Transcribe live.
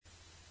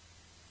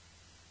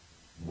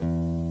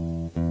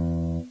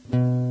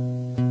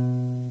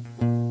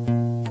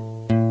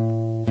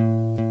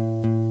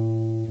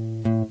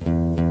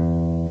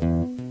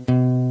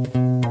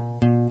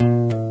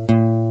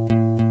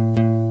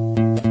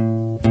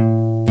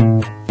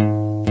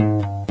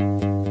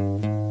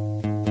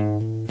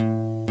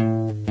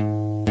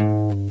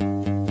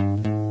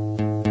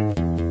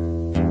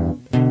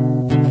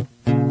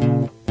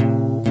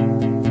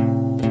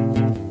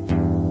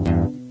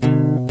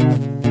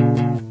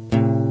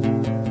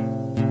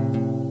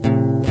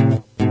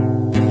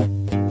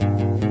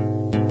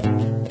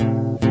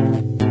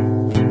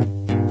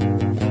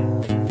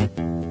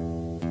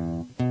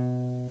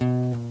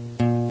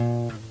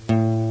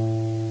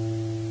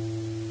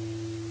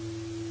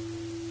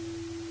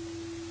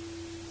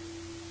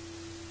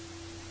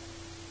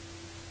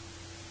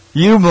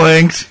You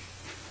blinked.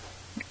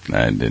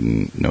 I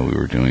didn't know we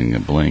were doing a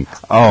blink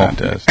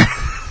contest.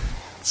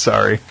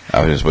 Sorry.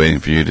 I was just waiting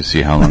for you to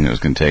see how long it was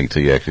going to take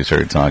until you actually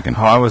started talking.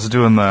 Oh, I was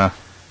doing the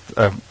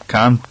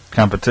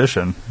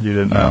competition. You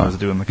didn't know I was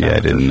doing the competition. Yeah,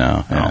 I didn't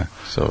know. Oh. Yeah.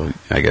 So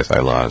I guess I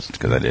lost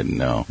because I didn't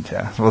know.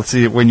 Yeah. Well,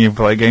 see, when you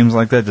play games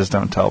like that, just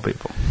don't tell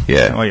people.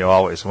 Yeah. Well, you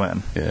always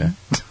win. Yeah,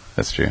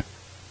 that's true.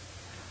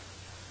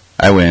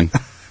 I win.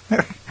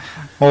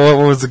 Well,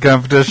 what was the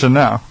competition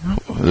now?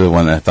 The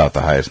one that thought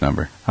the highest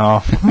number.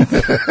 Oh.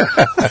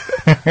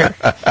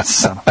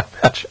 Son of a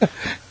bitch.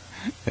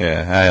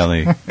 Yeah, I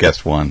only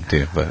guessed one,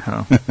 too. But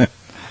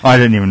I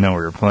didn't even know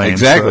we were playing.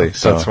 Exactly.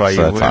 So that's why you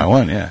that's win. how I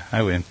won. Yeah,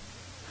 I win.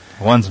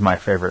 One's my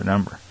favorite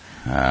number.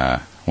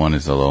 One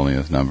is the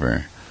loneliest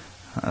number.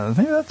 I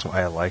think that's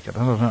why I like it. I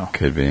don't know.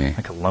 Could be.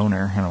 Like a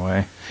loner, in a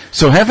way.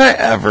 So have I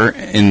ever,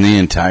 in the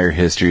entire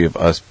history of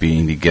us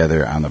being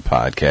together on the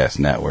podcast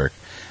network,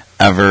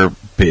 ever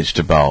bitched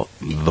about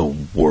the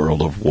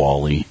world of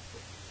Wall-E?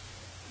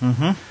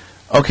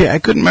 Mm-hmm. Okay, I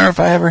couldn't remember if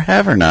I ever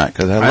have or not,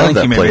 because I love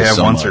that think you place maybe have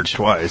so once much. or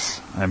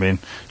twice. I mean,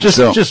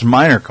 just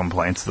minor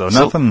complaints, though.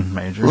 So, Nothing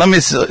major. Let me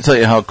tell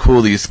you how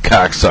cool these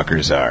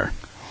cocksuckers are.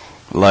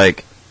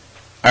 Like,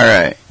 all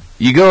right,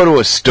 you go to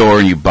a store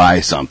and you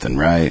buy something,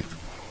 right?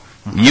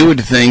 Mm-hmm. You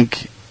would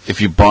think if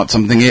you bought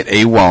something at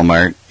a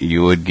Walmart,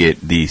 you would get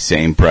the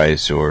same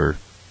price or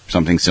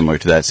something similar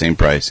to that same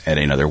price at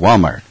another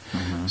Walmart.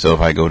 Mm-hmm. So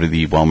if I go to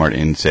the Walmart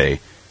in,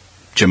 say,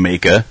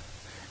 Jamaica,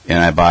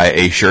 and I buy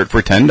a shirt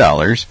for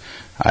 $10,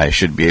 I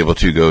should be able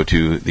to go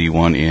to the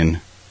one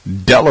in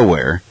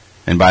Delaware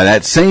and buy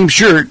that same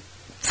shirt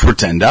for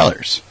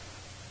 $10.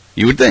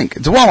 You would think.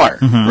 It's a Walmart,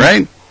 mm-hmm.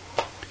 right?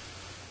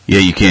 Yeah,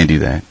 you can't do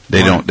that.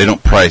 They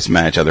don't price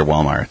match other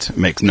Walmarts. It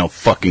makes no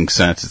fucking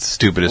sense. It's the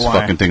stupidest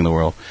fucking thing in the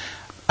world.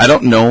 I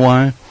don't know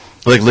why.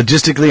 Like,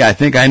 logistically, I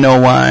think I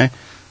know why,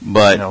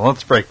 but... No,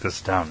 let's break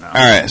this down now. All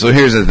right, so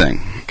here's the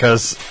thing.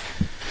 Because...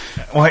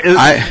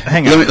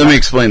 hang on. Let me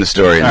explain the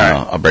story, and then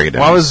I'll break it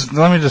down.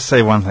 Let me just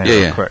say one thing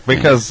real quick.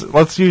 Because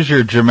let's use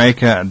your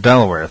Jamaica and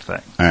Delaware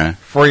thing. All right.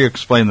 Before you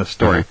explain the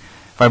story.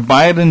 If I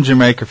buy it in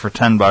Jamaica for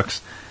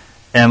 $10,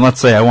 and let's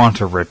say I want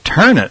to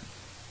return it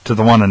to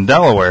the one in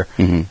Delaware,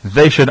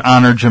 they should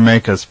honor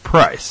Jamaica's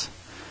price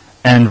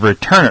and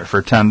return it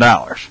for $10.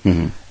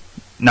 Mm-hmm.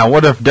 Now,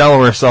 what if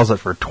Delaware sells it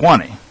for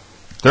 $20?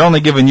 They're only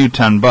giving you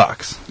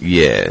 $10.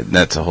 Yeah,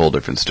 that's a whole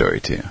different story,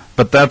 too.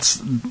 But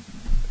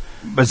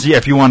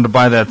if you wanted to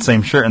buy that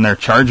same shirt and they're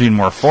charging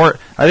more for it,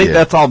 I think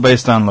that's all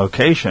based on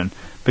location.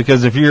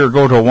 Because if you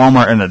go to a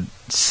Walmart in a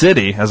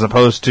city as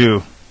opposed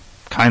to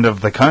kind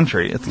of the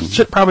country,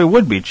 shit probably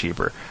would be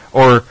cheaper.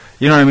 Or,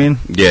 you know what I mean?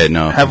 Yeah,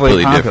 no,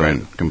 Heavily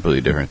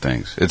completely different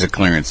things. It's a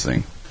clearance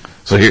thing.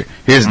 So here's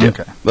the deal.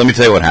 Okay. Let me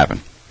tell you what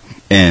happened.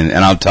 And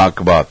I'll talk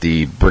about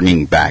the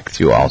bringing back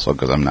to you also,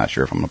 because I'm not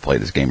sure if I'm going to play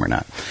this game or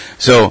not.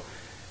 So,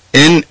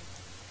 in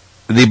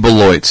the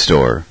Beloit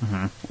store,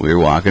 we were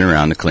walking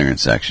around the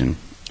clearance section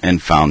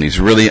and found these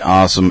really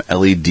awesome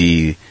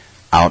LED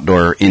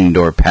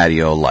indoor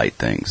patio light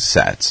things,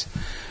 sets.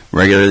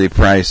 Regularly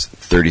priced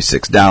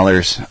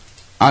 $36,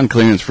 on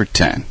clearance for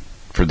 $10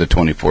 for the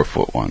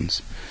 24-foot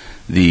ones.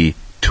 The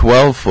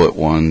 12-foot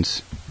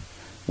ones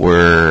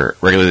were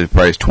regularly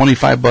priced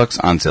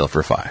 $25, on sale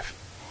for $5.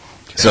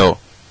 Okay. So,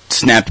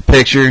 snapped a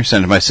picture,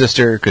 sent it to my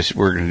sister, because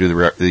we're going to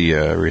do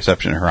the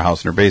reception at her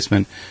house in her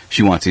basement.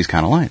 She wants these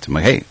kind of lights. I'm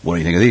like, hey, what do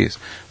you think of these?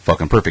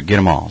 Fucking perfect, get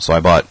them all. So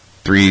I bought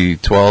 3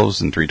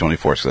 12s and 3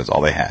 24s, because that's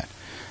all they had.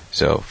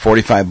 So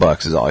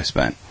 $45 is all I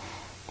spent.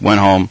 Went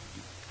home,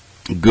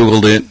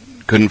 Googled it,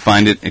 couldn't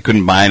find it,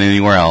 couldn't buy it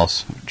anywhere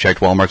else.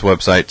 Checked Walmart's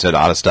website, said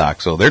out of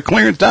stock. So they're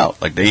clearanced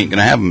out, like they ain't going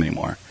to have them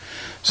anymore.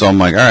 So I'm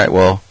like, all right,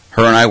 well,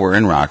 her and I were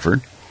in Rockford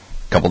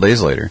a couple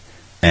days later.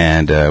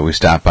 And we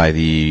stopped by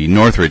the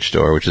Northridge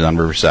store, which is on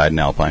Riverside and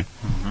Alpine.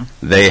 Mm-hmm.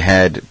 They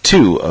had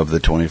 2 of the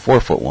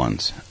 24-foot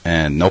ones,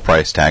 and no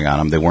price tag on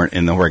them. They weren't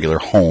in the regular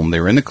home. They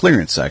were in the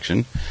clearance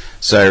section.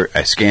 So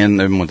I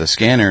scanned them with a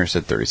scanner. It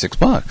said $36.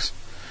 I'm like,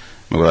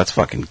 well, that's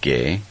fucking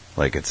gay.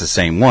 Like, it's the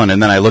same one.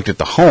 And then I looked at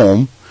the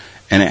home,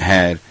 and it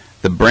had,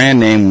 the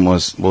brand name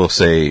was, we'll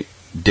say,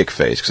 Dick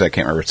Face, because I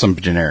can't remember. It's some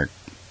generic.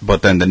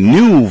 But then the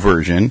new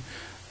version,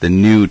 the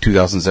new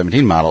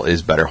 2017 model,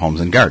 is Better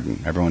Homes and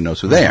Garden. Everyone knows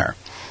who they are.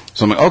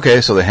 So I'm like,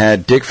 okay, so they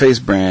had Dick Face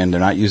brand. They're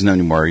not using them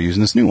anymore. They're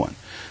using this new one.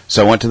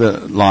 So I went to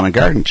the lawn and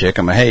garden chick.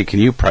 I'm like, hey, can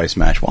you price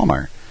match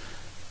Walmart?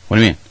 What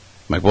do you mean?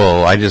 I'm like,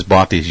 well, I just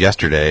bought these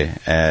yesterday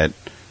at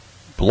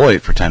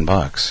Beloit for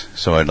 $10,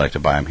 so I'd like to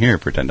buy them here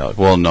for $10.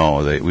 Well,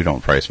 no, we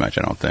don't price match,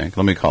 I don't think.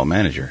 Let me call a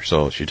manager.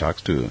 So she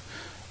talks to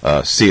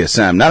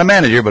CSM. Not a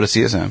manager, but a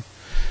CSM.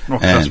 Well,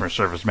 customer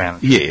service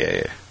manager.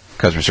 Yeah.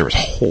 Customer service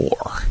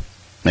whore.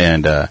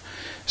 And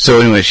so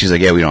anyway, she's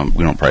like, yeah, we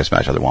don't price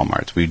match other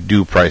Walmarts. We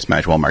do price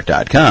match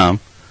Walmart.com,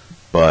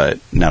 but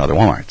not other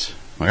Walmarts.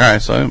 I'm like, all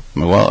right, so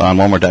well, on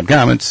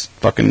Walmart.com, it's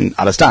fucking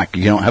out of stock.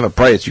 You don't have a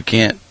price, you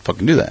can't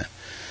fucking do that.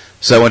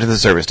 So I went to the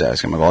service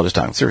desk. I'm like, well, I'll just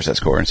talk to the service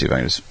desk core and see if I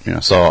can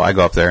just, So I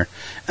go up there,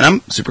 and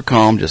I'm super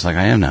calm, just like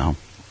I am now.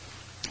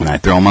 And I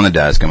throw them on the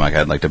desk. I'm like,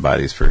 I'd like to buy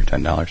these for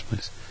 $10,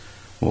 please.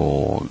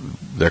 Well,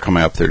 they're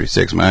coming up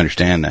 36. I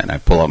understand that. And I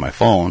pull out my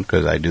phone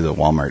because I do the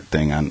Walmart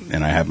thing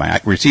and I have my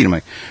receipt. I'm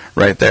like,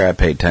 right there, I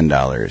paid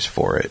 $10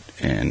 for it.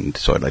 And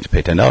so I'd like to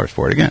pay $10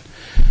 for it again.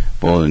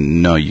 Well,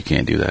 no, you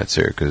can't do that,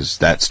 sir, because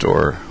that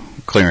store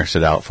clearanced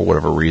it out for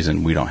whatever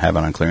reason. We don't have it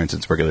on clearance.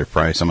 It's regular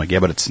price. I'm like, yeah,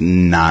 but it's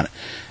not.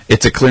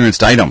 It's a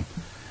clearanced item.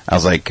 I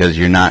was like, because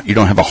you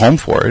don't have a home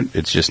for it.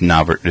 It's just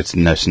not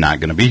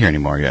going to be here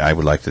anymore. Yeah, I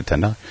would like the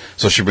 $10.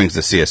 So she brings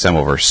the CSM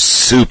over,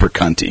 super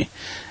cunty.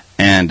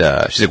 And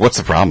she's like, what's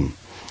the problem?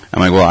 I'm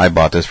like, well, I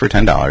bought this for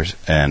 $10,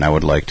 and I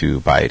would like to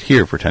buy it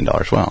here for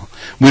 $10. Well,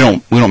 we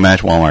don't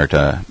match Walmart,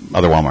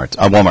 other Walmarts.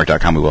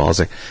 Walmart.com we will. I was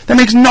like, that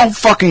makes no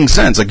fucking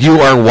sense. Like, you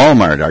are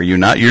Walmart, are you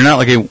not? You're not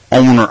like a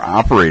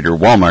owner-operator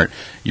Walmart.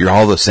 You're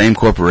all the same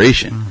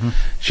corporation. Mm-hmm.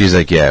 She's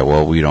like, yeah,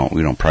 well, we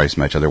don't price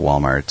match other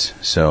Walmarts,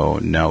 so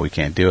no, we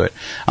can't do it.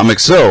 I'm like,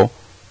 so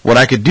what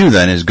I could do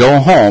then is go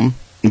home,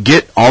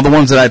 get all the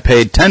ones that I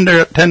paid $10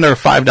 or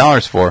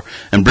 $5 for,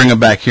 and bring them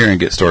back here and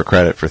get store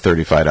credit for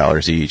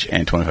 $35 each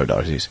and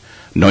 $25 each.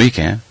 No, you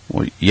can't.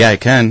 Well, yeah, I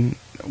can.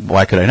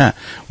 Why could I not?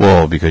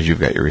 Well, because you've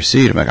got your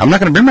receipt. I'm like, I'm not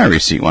going to bring my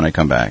receipt when I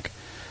come back.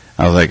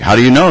 I was like, how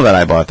do you know that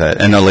I bought that?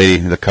 And the lady,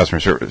 the customer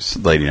service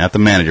lady, not the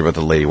manager, but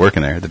the lady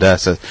working there at the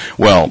desk says,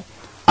 well,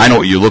 I know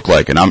what you look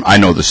like, and I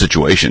know the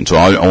situation. So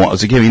I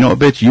was like, yeah, you know what,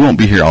 bitch? You won't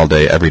be here all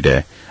day, every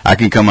day. I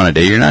can come on a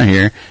day you're not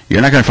here.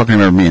 You're not going to fucking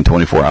remember me in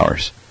 24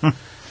 hours.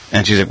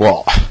 And she's like,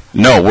 well,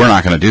 no, we're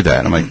not going to do that.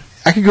 And I'm like,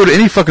 I could go to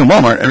any fucking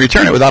Walmart and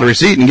return it without a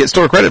receipt and get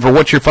store credit for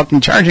what you're fucking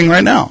charging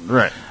right now.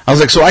 Right. I was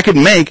like, so I could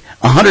make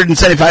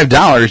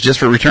 $175 just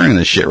for returning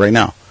this shit right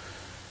now.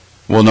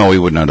 Well, no, we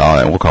wouldn't know all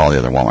that. We'll call the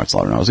other Walmart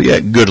slaughter. I was like, yeah,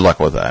 good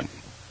luck with that.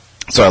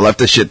 So I left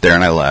this shit there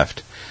and I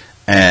left.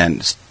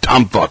 And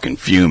I'm fucking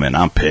fuming.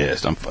 I'm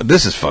pissed.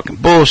 This is fucking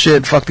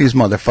bullshit. Fuck these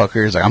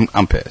motherfuckers. Like,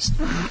 I'm pissed.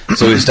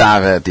 So we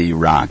stop at the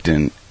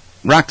Rockton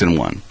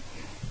one.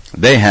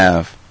 They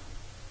have,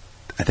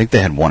 I think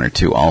they had one or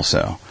two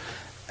also.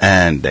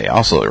 And they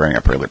also rang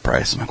up early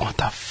price. I'm like, what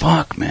the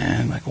fuck,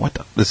 man? Like,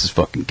 this is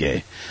fucking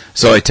gay.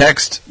 So I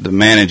text the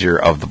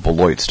manager of the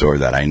Beloit store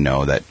that I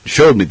know that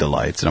showed me the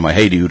lights. And I'm like,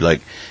 hey, dude,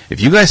 like,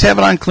 if you guys have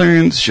it on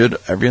clearance, should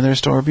every other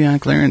store be on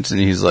clearance? And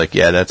he's like,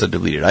 yeah, that's a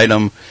deleted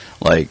item.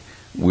 Like,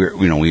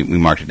 we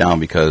marked it down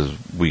because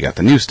we got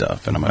the new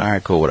stuff. And I'm like, all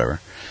right, cool,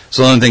 whatever.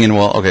 So I'm thinking,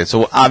 well, okay,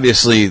 so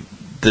obviously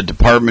the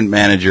department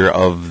manager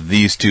of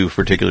these two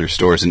particular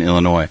stores in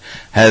Illinois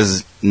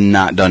has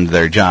not done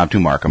their job to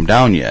mark them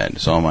down yet.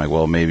 So I'm like,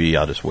 well, maybe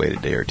I'll just wait a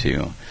day or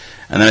two.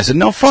 And then I said,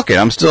 no, fuck it.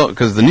 I'm still,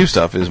 because the new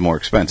stuff is more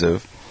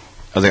expensive.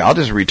 I was like, I'll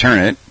just return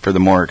it for the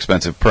more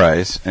expensive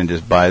price and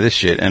just buy this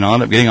shit, and I'll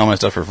end up getting all my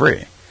stuff for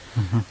free.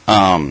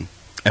 Mm-hmm.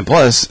 And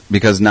plus,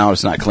 because now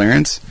it's not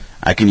clearance,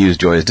 I can use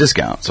Joy's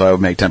discount, so I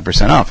would make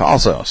 10% off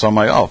also. So I'm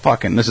like, oh,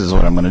 fucking, this is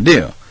what I'm going to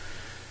do.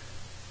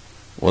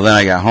 Well, then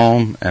I got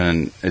home,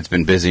 and it's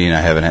been busy, and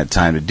I haven't had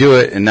time to do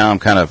it, and now I'm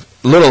kind of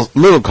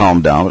little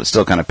calmed down, but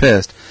still kind of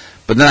pissed.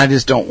 But then I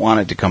just don't want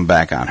it to come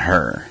back on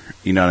her.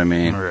 You know what I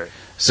mean? Right.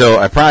 So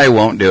I probably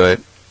won't do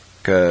it,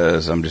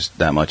 because I'm just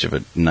that much of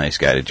a nice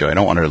guy to Joy. I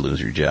don't want her to lose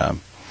her job.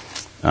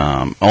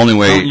 Only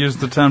way... Don't use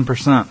the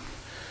 10%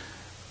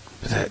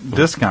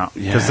 discount,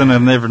 because then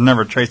they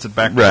never trace it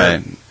back.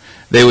 Right.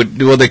 They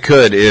would. Well, they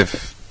could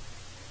if...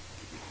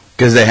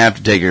 Because they have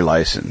to take your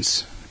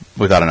license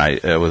without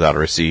a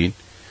receipt.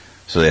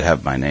 So they'd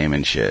have my name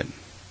and shit.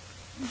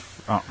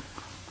 Oh,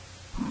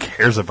 who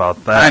cares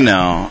about that? I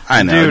know.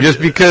 Dude,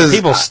 just because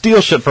people steal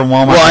shit from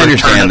Walmart. Well, I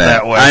understand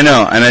that way. I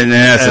know, and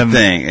that's the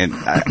thing. And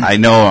I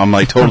know I'm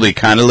like totally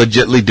kind of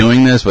legitly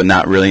doing this, but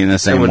not really in the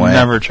same way. I would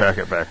never track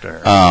it back to her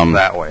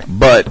that way.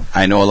 But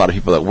I know a lot of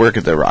people that work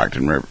at the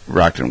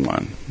Rockton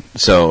one.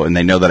 So, and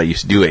they know that I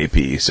used to do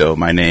AP, so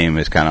my name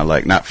is kind of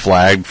like not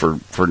flagged for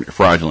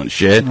fraudulent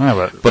shit.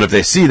 Yeah, but if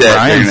they see that,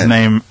 Brian's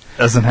name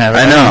doesn't have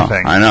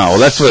anything. I know.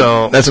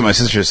 Well, that's what my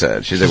sister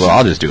said. She's like, "Well,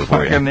 I'll just do it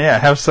for you." Yeah,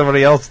 have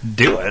somebody else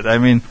do it. I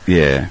mean,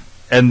 yeah.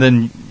 And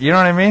then you know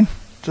what I mean?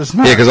 Just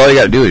not. Yeah, because all you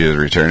got to do is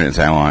return it and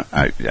say,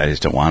 I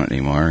just don't want it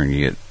anymore, and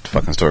you get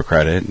fucking store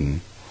credit,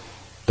 and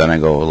then I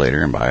go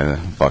later and buy the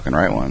fucking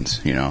right ones,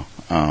 you know.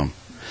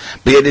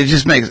 But it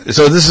just makes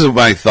so. This is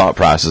my thought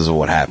process of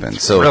what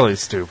happens. So really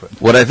stupid.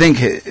 What I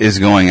think is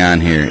going on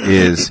here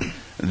is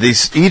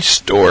each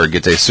store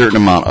gets a certain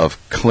amount of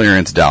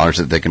clearance dollars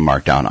that they can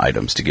mark down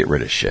items to get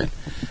rid of shit.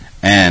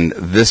 And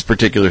this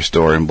particular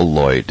store in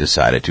Beloit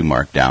decided to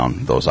mark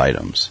down those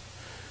items.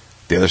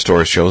 The other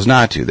stores chose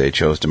not to. They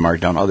chose to mark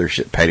down other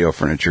shit, patio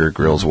furniture,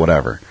 grills,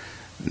 whatever.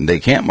 They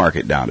can't mark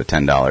it down to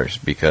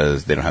 $10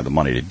 because they don't have the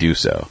money to do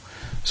so.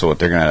 So what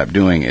they're going to end up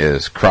doing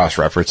is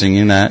cross-referencing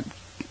in that,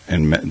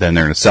 and then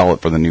they're going to sell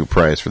it for the new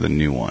price for the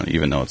new one,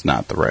 even though it's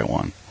not the right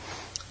one.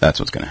 That's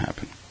what's going to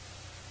happen.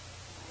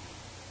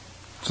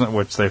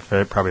 Which they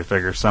probably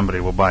figure somebody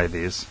will buy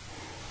these.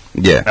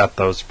 Yeah. At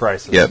those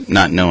prices. Yep,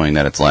 not knowing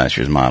that it's last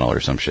year's model or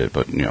some shit,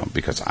 but, you know,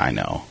 because I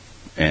know.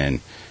 And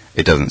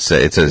it doesn't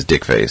say, it says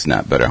Dick Face,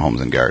 not Better Homes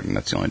and Garden.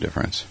 That's the only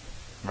difference.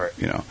 Right.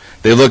 You know,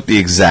 they look the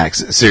exact,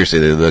 seriously,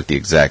 they look the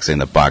exact same.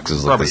 The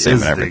boxes look probably the same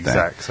is and everything. The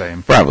exact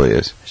same. Probably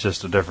is. It's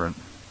just a different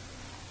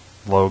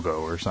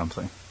logo or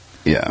something.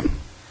 Yeah.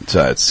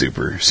 So it's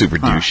super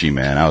douchey,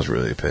 man. I was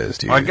really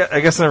pissed. Well, I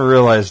guess I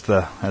realized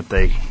that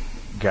they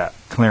got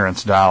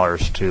clearance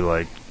dollars to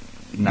like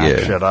knock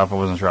shit off. I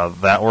wasn't sure how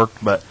that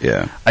worked, but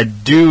I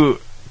do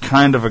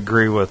kind of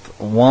agree with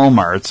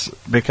Walmart's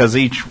because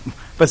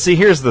but see,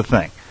 here's the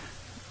thing.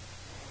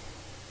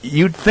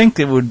 You'd think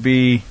it would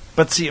be,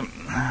 but see,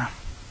 I'm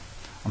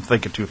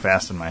thinking too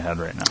fast in my head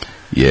right now.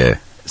 Yeah.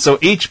 So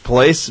each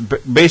place,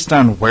 based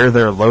on where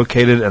they're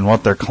located and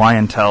what their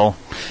clientele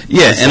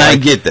and I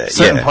get that.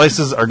 Certain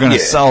places are going to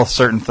sell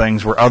certain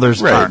things where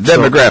others aren't.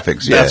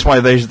 Demographics, That's why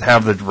they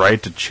have the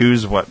right to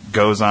choose what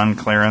goes on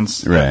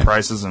clearance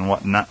prices and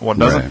what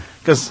doesn't.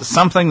 Because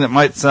something that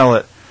might sell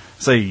at,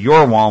 say,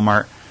 your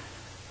Walmart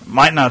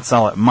might not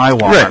sell at my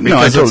Walmart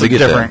because it's a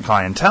different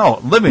clientele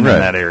living in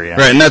that area.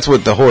 Right, and that's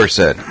what the whore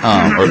said,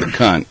 or the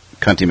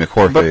cunty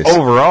McWhoreface. But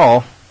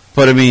overall...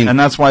 But I mean, and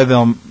that's why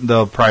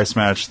they'll price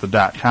match the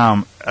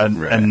 .com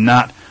and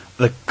not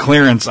the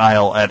clearance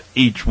aisle at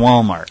each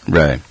Walmart.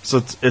 Right.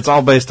 So it's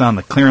all based on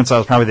the clearance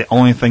aisle is probably the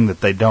only thing that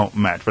they don't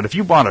match. But if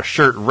you bought a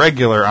shirt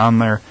regular on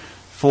their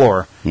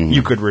floor,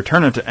 you could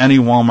return it to any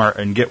Walmart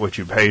and get what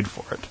you paid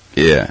for it.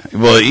 Yeah.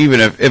 Well, even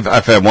if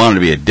I wanted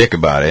to be a dick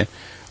about it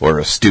or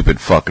a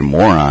stupid fucking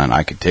moron,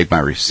 I could take my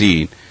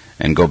receipt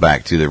and go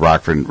back to the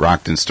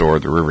Rockton store,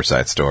 the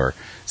Riverside store.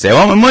 Say, I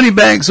want my money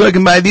back so I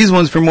can buy these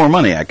ones for more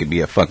money. I could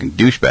be a fucking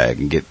douchebag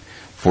and get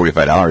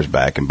 $45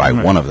 back and buy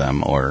one of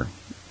them, or,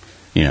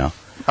 I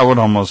would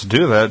almost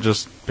do that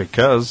just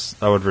because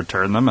I would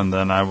return them and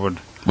then I would...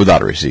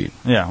 Without a receipt.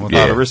 Yeah,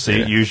 without a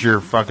receipt. Use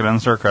your fucking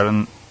in-store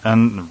credit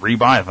and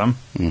rebuy them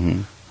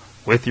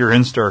with your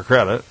in-store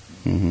credit.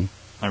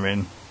 I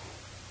mean,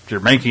 if you're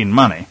making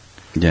money.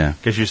 Yeah.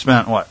 Because you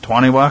spent, what,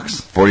 $20?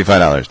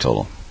 $45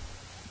 total.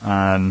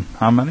 On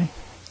how many?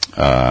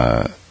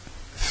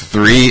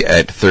 3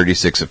 at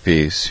 36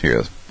 apiece. Here,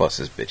 let's bust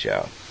this bitch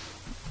out.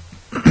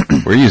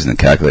 We're using the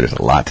calculators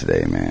a lot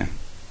today, man.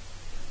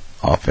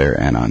 Off air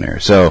and on air.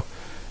 So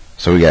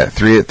we got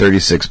 3 at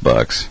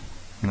 $36,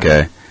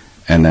 okay,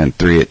 and then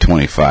 3 at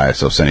 25,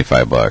 so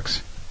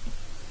 $75.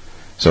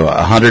 So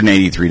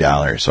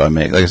 $183. So I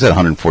make, like I said,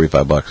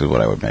 $145 is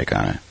what I would make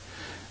on it.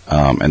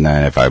 And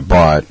then if I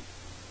bought,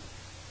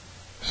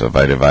 so if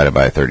I divide it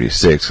by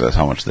 36, that's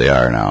how much they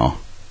are now.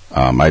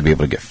 I'd be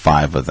able to get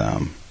 5 of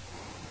them.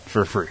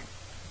 For free.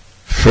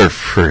 For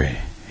free,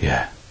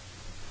 yeah.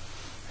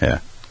 Yeah.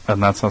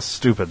 And that's how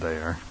stupid they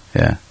are.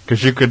 Yeah.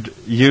 Because you could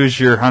use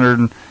your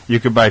you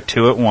could buy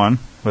 2 at one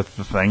with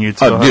the thing. You'd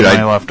still have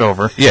money left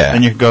over. Yeah.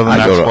 And you could go to the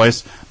next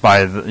place,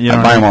 buy the,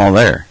 I'd buy them all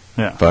there.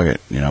 Yeah. Fuck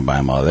it. Buy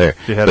them all there.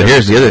 But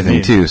here's the other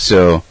thing, too.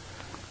 So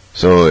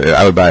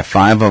I would buy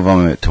 5 of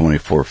them at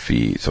 24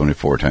 feet.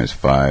 24 times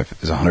 5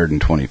 is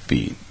 120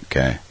 feet,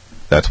 okay?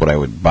 That's what I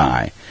would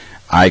buy.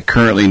 I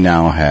currently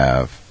now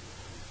have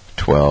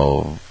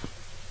 12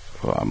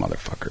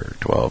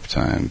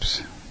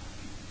 times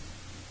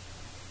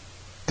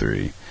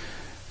 3.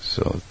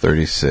 So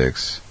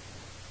 36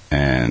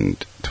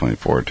 and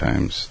 24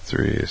 times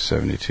 3 is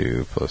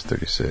 72 plus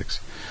 36.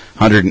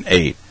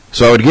 108.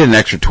 So I would get an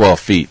extra 12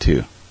 feet,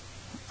 too,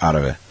 out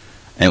of it.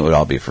 And it would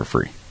all be for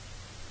free.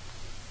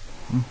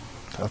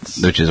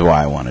 Which is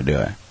why I want to do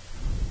it.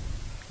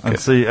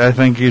 Let's see, I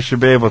think you should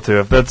be able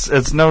to.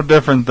 It's no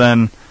different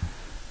than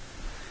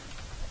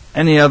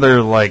any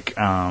other,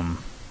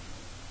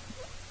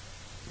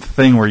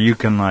 thing where you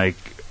can,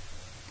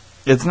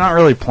 it's not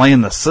really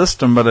playing the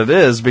system, but it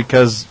is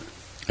because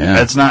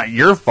it's not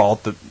your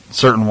fault that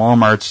certain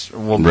Walmarts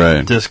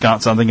will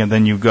discount something and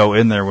then you go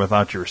in there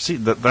without your receipt.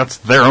 That's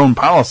their own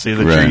policy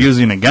that you're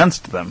using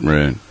against them.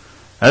 Right.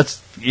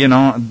 That's,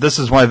 this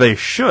is why they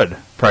should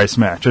price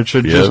match. It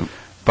should just,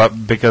 but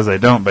because they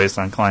don't, based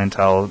on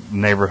clientele,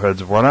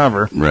 neighborhoods,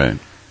 whatever. Right.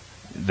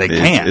 They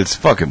can't. It's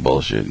fucking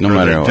bullshit. No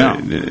matter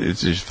what.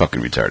 It's just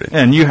fucking retarded.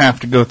 And you have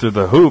to go through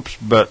the hoops,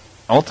 but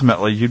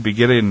ultimately you'd be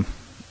getting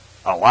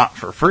a lot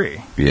for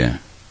free. Yeah.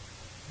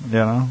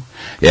 Yeah,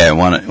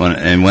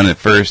 the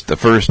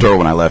first store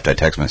when I left, I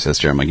texted my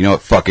sister. I'm like, you know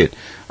what? Fuck it.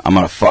 I'm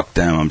gonna fuck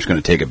them. I'm just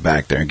gonna take it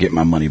back there and get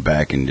my money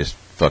back and just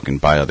fucking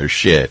buy other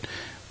shit.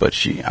 But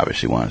she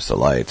obviously wants the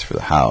lights for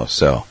the house,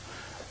 so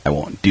I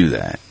won't do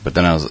that. But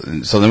then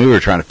then we were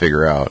trying to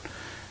figure out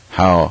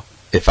how,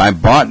 if I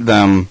bought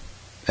them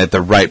at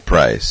the right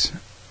price,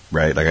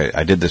 right? Like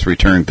I did this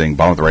return thing,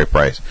 bought them at the right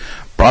price,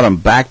 brought them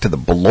back to the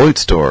Beloit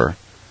store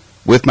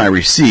with my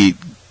receipt,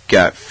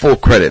 got full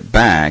credit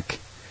back,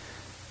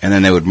 and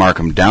then they would mark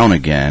them down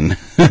again.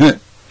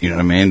 You know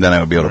what I mean? Then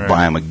I would be able to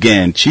buy them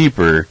again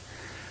cheaper,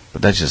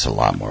 but that's just a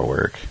lot more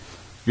work.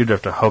 You'd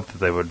have to hope that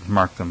they would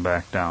mark them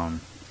back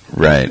down.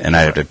 Right, and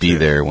I'd have to be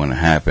there when it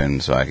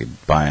happened so I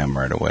could buy them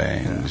right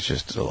away, and it's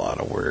just a lot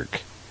of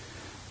work.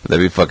 But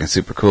that'd be fucking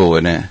super cool,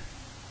 wouldn't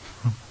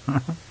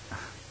it?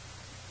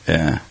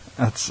 Yeah.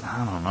 I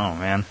don't know,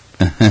 man.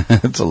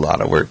 It's a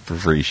lot of work for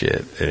free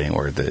shit. It ain't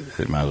worth it.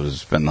 It might as well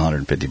spend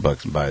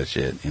 $150 and buy the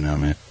shit, you know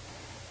what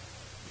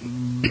I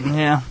mean?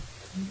 Yeah.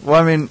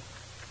 Well, I mean,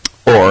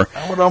 Or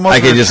I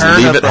could just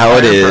leave it how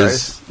it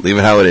is. Price. Leave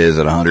it how it is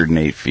at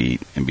 108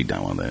 feet and be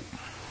done with it.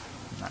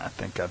 I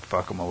think I'd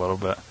fuck them a little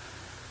bit.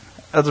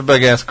 That's a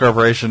big-ass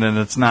corporation, and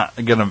it's not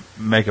going to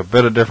make a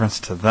bit of difference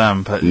to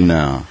them. But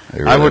no,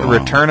 really I would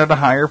won't. return at a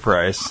higher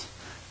price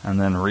and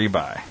then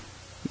rebuy.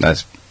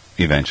 That's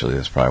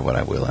probably what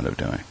I will end up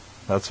doing.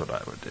 That's what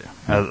I would do,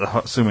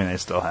 assuming they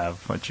still have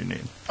what you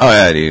need. Oh,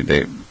 yeah, dude.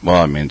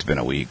 It's been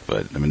a week,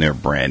 but, they're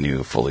brand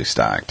new, fully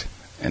stocked,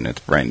 and it's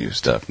brand new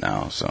stuff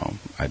now, so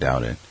I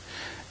doubt it.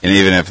 And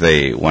even if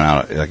they went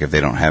out, like, if they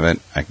don't have it,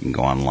 I can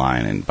go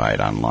online and buy it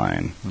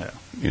online. Yeah.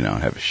 And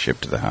have it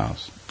shipped to the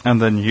house. And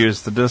then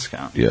use the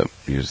discount. Yep,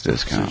 use the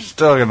discount. So you're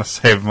still going to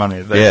save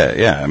money there.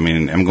 Yeah. I'm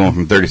going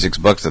from $36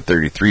 to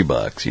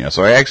 $33,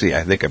 So I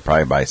think I'd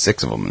probably buy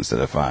 6 of them instead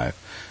of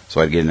 5.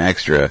 So I'd get an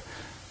extra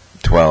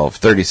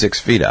 36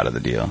 feet out of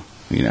the deal,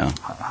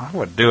 I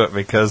would do it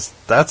because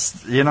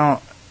that's,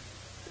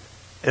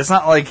 it's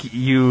not like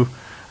you,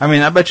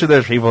 I bet you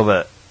there's people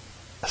that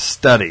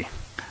study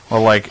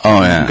or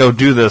go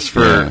do this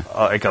for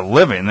like a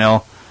living.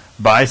 They'll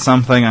buy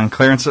something on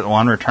clearance at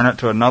one, return it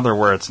to another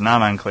where it's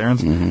not on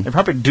clearance. Mm-hmm. They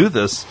probably do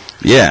this.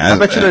 Yeah. I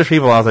bet you there's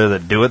people out there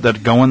that do it,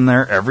 that go in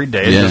there every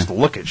day and just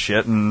look at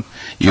shit. And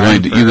you're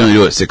going to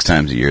do it 6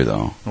 times a year,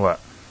 though. What?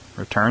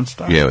 Return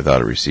stuff? Yeah,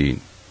 without a receipt.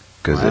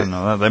 I didn't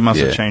know that. They must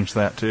have changed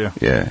that, too.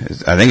 Yeah.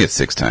 I think it's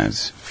 6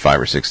 times.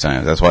 5 or 6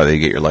 times. That's why they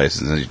get your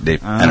license. They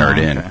enter it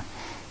in.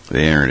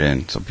 They enter it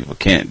in, so people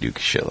can't do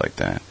shit like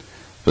that.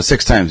 But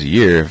 6 times a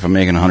year, if I'm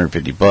making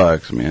 $150,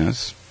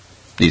 that's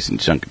a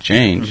decent chunk of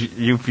change.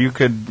 You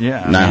could,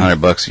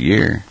 $900 a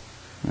year.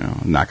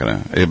 I'm not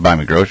going to buy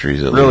me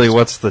groceries at really, least.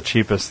 what's the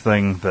cheapest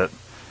thing that...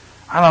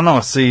 I don't know.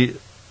 See,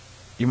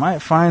 you might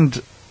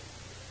find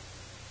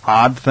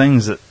odd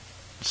things that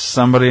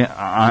somebody...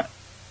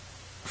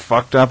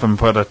 fucked up and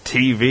put a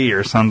TV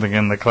or something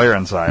in the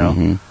clearance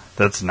aisle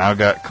that's now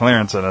got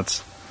clearance and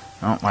it's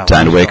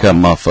time to wake up,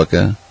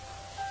 motherfucker.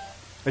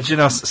 But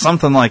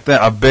something like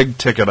that, a big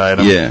ticket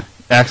item,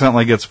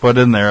 accidentally gets put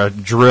in there, a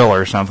drill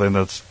or something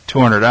that's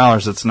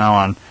 $200 that's now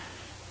on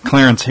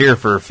clearance here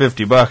for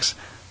 $50,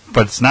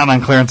 but it's not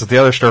on clearance at the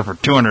other store for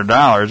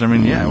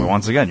 $200.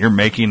 Once again, you're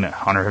making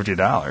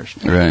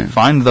 $150. Right.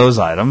 Find those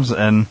items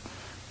and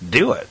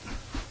do it.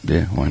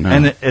 Yeah, why not?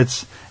 And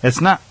it's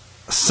not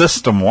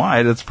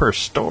system-wide, it's per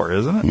store,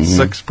 isn't it?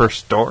 6 per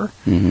store?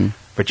 Mm-hmm.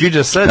 But you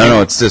just said...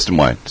 No, it's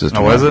system-wide.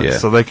 Oh, is it? Yeah.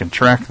 So they can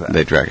track that.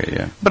 They track it,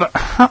 yeah. But,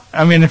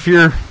 if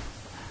you're...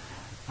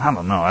 I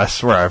don't know. I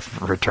swear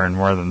I've returned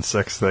more than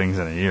 6 things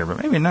in a year,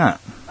 but maybe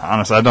not.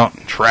 Honestly, I don't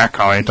track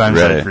how many times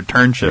I've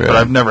returned shit, but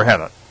I've never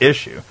had an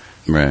issue.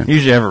 Right.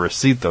 Usually I have a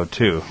receipt, though,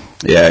 too.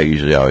 Yeah, I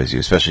usually always do,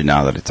 especially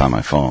now that it's on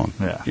my phone.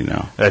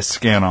 Yeah. I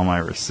scan all my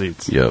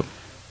receipts. Yep.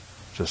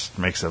 Just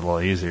makes it a little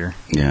easier,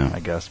 I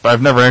guess. But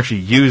I've never actually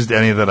used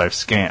any that I've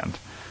scanned.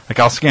 Like,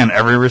 I'll scan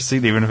every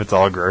receipt, even if it's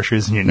all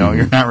groceries, and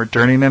you're not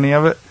returning any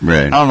of it.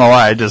 Right. I don't know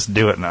why, I just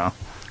do it now.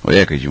 Well,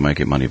 yeah, because you might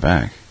get money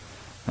back.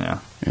 Yeah.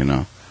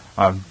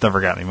 I've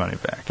never got any money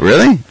back.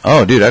 Really?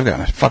 Oh, dude, I've got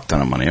a fuck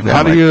ton of money.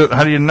 How do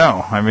you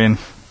know?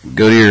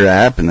 Go to your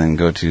app and then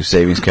go to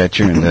Savings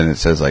Catcher, and then it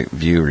says,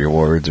 view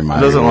rewards or my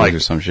rewards or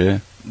some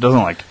shit. It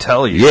doesn't,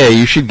 tell you. Yeah,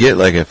 you should get,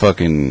 a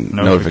fucking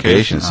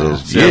notification that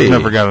says, I've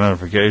never got a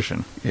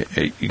notification.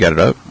 You got it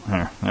up?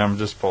 Here, I'm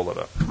just pulled it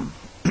up.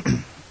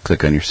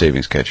 Click on your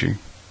Savings Catcher.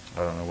 I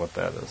don't know what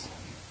that is.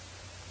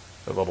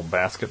 The little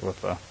basket with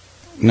the...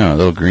 No, a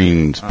little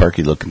green,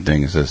 sparky looking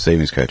thing. It says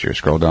Savings Catcher.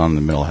 Scroll down in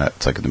the middle.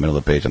 It's in the middle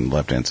of the page on the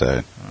left-hand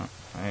side. Oh,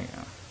 there you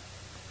go.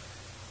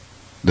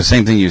 The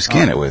same thing you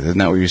scan it with. Isn't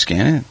that where you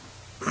scan it?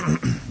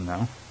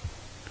 No.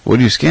 What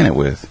do you scan it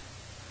with?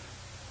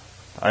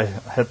 I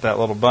hit that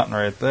little button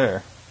right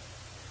there.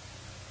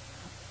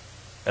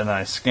 And then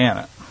I scan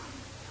it.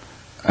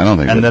 I don't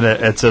think and then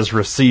it says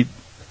receipt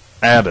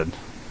added.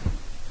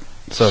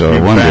 So if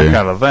you back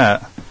out of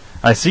that,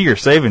 I see your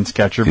Savings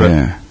Catcher,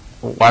 but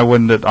why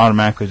wouldn't it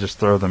automatically just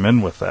throw them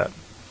in with that?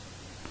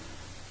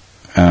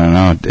 I don't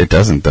know. It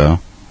doesn't, though.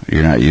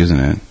 You're not using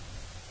it.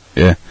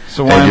 Yeah.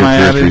 So why am I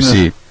adding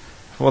receipt?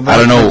 Well,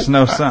 that makes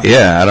no sense.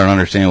 I don't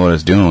understand what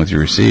it's doing with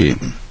your receipt.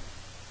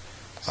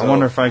 I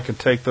wonder if I could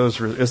take those...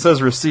 it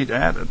says receipt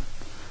added.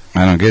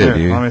 I don't get it,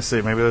 dude. Let me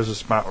see. Maybe there's a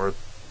spot where it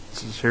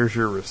says, here's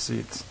your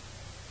receipts.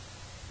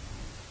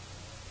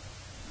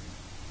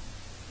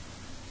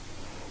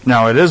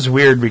 Now, it is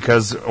weird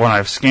because when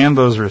I've scanned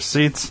those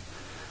receipts,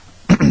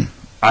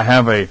 I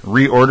have a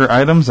reorder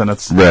items, and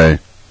it's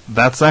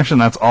that section.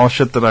 That's all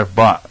shit that I've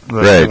bought.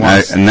 Right,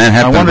 and that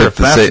happens. I wonder if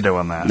that's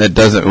doing that. That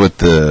does it with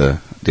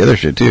the other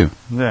shit too.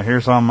 Yeah,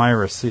 here's all my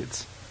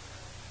receipts.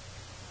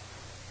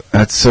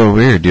 That's so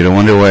weird, dude. I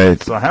wonder why.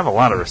 So I have a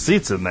lot of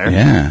receipts in there.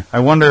 Yeah. I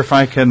wonder if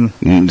I can.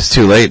 It's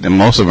too late, and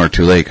most of them are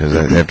too late because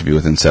they have to be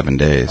within 7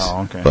 days.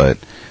 Oh, okay. But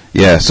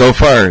yeah, so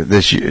far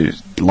this year,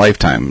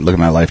 lifetime. Look at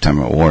my lifetime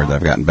award that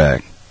I've gotten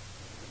back.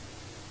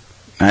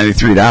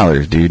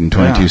 $93, dude, and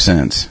 22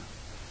 cents.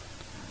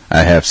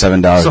 I have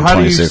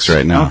 $7.26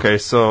 right now. Okay,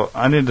 so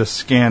I need to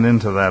scan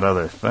into that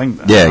other thing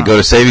then. Yeah, go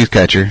to Savings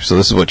Catcher. So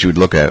this is what you would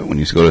look at when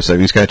you go to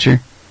Savings Catcher.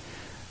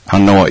 I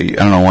don't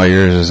know why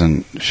yours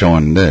isn't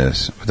showing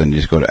this, but then you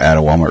just go to add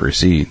a Walmart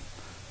receipt.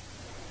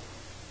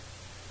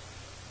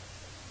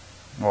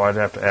 Well, I'd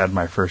have to add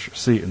my first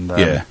receipt and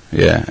then...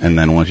 Yeah, and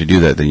then once you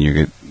do that, then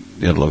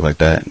it'll look like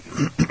that.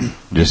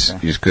 You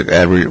just click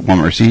add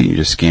Walmart receipt, you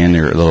just scan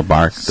your little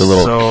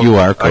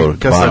QR code. I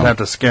guess I'd have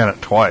to scan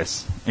it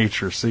twice,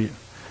 each receipt.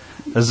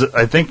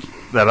 I think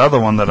that other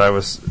one that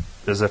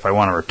is if I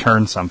want to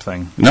return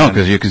something. No,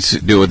 because you can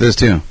do it with this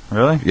too.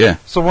 Really? Yeah.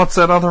 So what's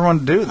that other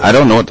one do then? I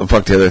don't know what the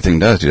fuck the other thing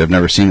does, dude. I've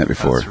never seen it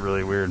before. That's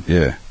really weird.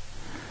 Yeah.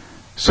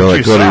 So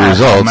but go to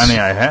results. How many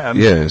I had?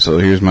 Yeah. So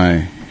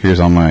here's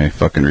all my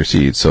fucking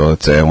receipts. So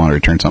let's say I want to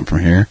return something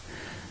from here.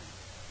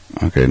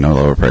 Okay, no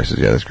lower prices.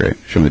 Yeah, that's great.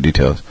 Show me the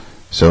details.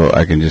 So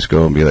I can just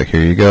go and be like,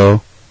 here you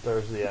go.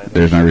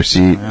 There's my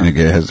receipt, and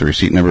it has the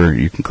receipt number.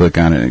 You can click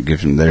on it, and it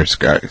gives them their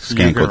scan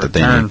code that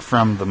they need. Return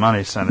from the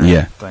money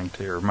center thing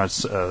to your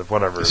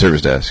whatever.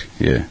 Service desk,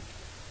 yeah.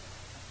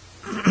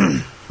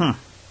 Well,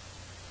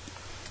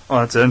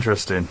 that's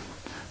interesting.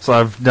 So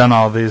I've done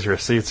all these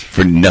receipts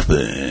for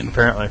nothing.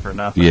 Apparently for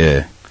nothing.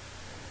 Yeah.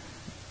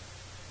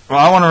 Well,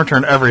 I want to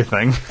return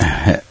everything,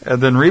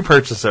 and then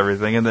repurchase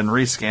everything, and then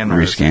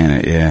rescan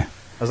it, yeah.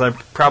 Because I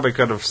probably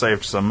could have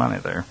saved some money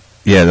there.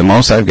 Yeah, the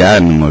most I've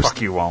gotten was...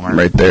 Fuck you, Walmart.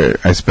 Right there.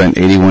 I spent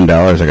 $81.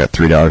 I got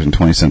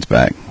 $3.20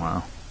 back.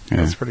 Wow. Yeah.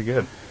 That's pretty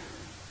good.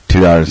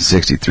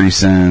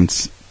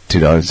 $2.63.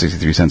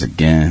 $2.63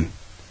 again.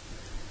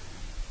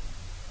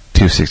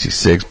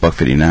 $2.66.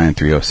 $1.59.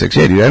 $3.06.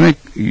 Yeah, dude,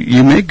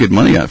 you make good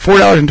money on it.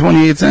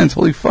 $4.28.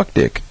 Holy fuck,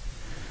 dick.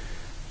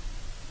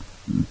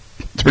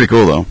 It's pretty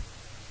cool, though.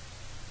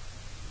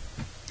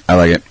 I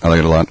like it. I like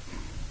it a lot.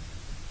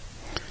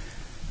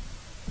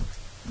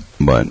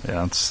 But...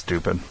 Yeah, it's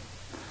stupid.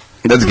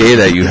 That's gay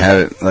that you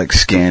have it like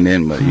scanned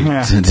in, but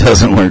it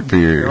doesn't work for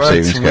your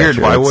savings. It's weird.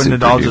 Capture. Why wouldn't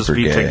it all just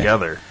be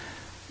together?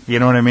 You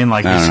know what I mean?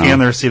 Like you scan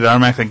the receipt, it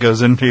automatically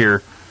goes into your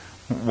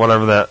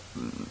whatever that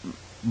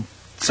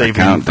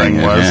saving thing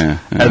was,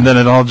 and then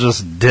it all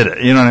just did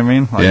it. You know what I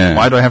mean? Like,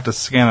 why do I have to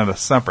scan it a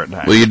separate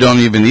time? Well, you don't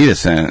even need to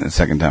scan it a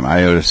second time.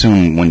 I would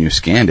assume when you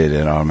scanned it,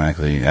 it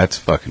automatically. That's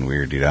fucking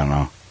weird, dude. I don't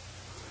know.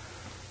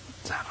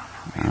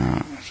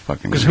 It's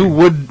fucking. Because who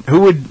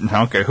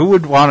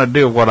would want to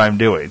do what I'm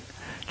doing?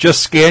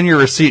 Just scan your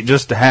receipt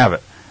just to have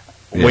it.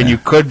 Yeah. When you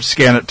could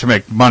scan it to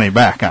make money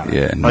back on it.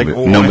 Yeah,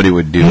 nobody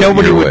would do that.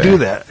 Nobody would do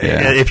that.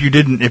 Yeah. If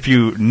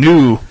you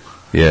knew.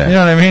 Yeah. You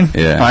know what I mean?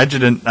 Yeah. I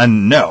didn't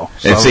know.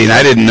 So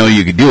I didn't know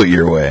you could do it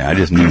your way. I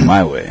just knew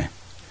my way.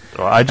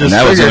 Well, and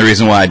that was the only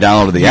reason why I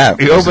downloaded the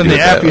app. You open the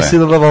app, you see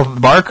the little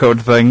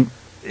barcode thing,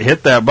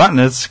 hit that button,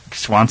 it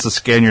wants to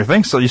scan your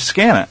thing, so you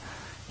scan it.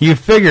 You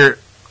figure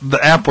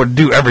the app would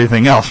do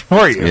everything else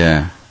for you.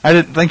 Yeah. I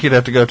didn't think you'd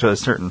have to go to a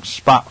certain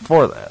spot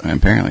for that.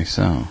 Apparently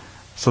so.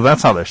 So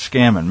that's how they're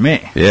scamming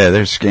me. Yeah,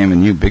 they're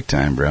scamming you big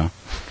time, bro.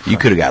 You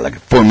could have got like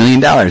 $4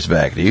 million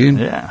back, dude.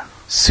 Yeah.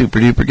 Super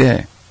duper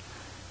gay.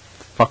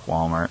 Fuck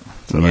Walmart.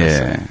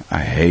 Yeah,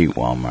 I hate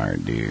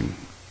Walmart, dude.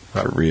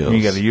 For real.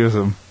 You got to use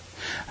them.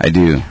 I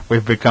do.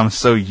 We've become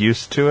so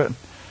used to it.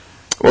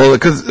 Well,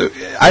 because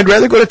I'd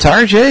rather go to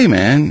Target,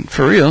 man.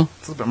 For real.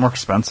 It's a bit more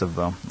expensive,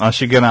 though.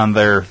 Unless you get on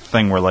their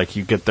thing where, like,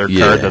 you get their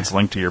card that's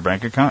linked to your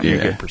bank account, you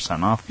get %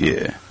 off.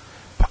 Yeah.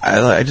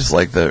 I just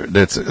like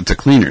it's a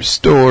cleaner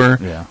store.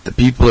 Yeah. The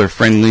people are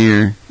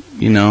friendlier,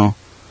 you know.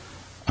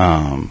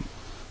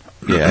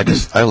 Yeah,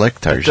 I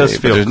like Target.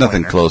 But there's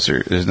nothing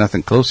closer. There's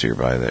nothing closer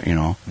by there, you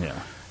know. Yeah.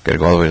 Got to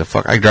go all the way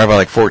to I drive by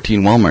like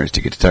 14 Walmarts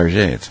to get to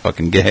Target. It's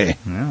fucking gay.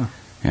 Yeah.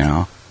 You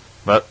know.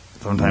 But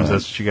sometimes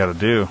that's what you got to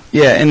do.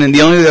 Yeah, and then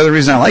the only other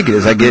reason I like it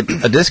is I get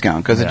a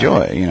discount because of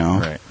Joy, you know.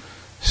 Right.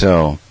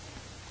 So,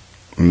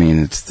 I mean,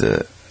 it's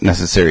the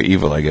necessary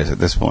evil, I guess, at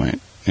this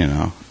point, you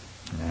know.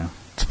 Yeah.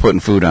 It's putting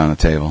food on the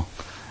table.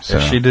 So.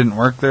 If she didn't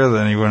work there,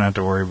 then you wouldn't have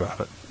to worry about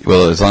it.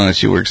 Well, as long as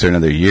she works there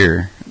another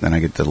year, then I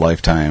get the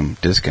lifetime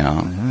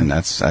discount, and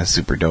that's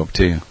super dope,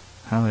 too.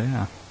 Hell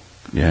yeah.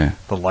 Yeah.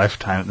 The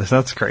lifetime.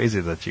 That's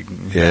crazy that you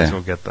guys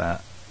will get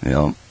that. You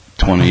know,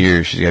 20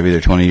 years. She's got to be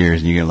there 20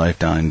 years, and you get a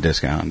lifetime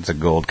discount. It's a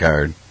gold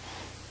card.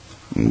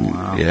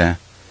 Wow. Yeah.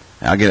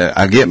 I'll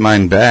get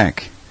mine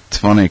back. It's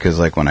funny because,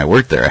 like, when I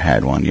worked there, I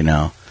had one, you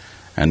know.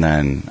 And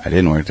then I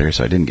didn't work there,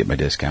 so I didn't get my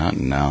discount.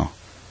 And now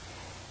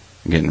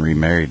I'm getting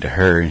remarried to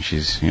her, and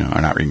she's, you know,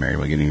 or not remarried,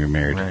 but getting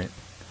remarried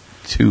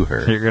to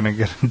her. You're going to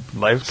get a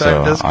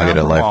lifetime discount? So I'll get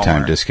a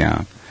lifetime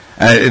discount.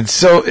 It's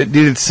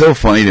so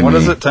funny to me. What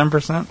is it,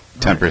 10%?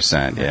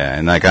 10%, yeah.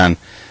 And like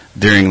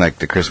during like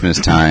the Christmas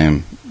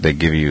time, they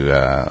give you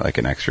like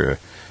an extra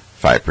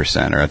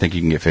 5%, or I think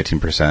you can get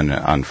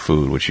 15% on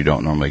food, which you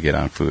don't normally get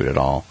on food at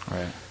all.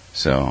 Right.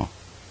 So,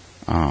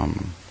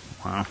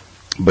 wow.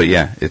 But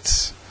yeah,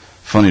 it's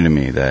funny to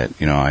me that,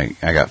 you know, I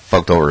got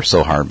fucked over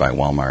so hard by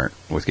Walmart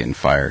with getting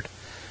fired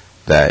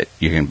that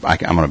I'm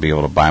going to be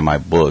able to buy my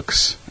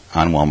books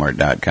on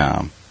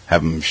Walmart.com,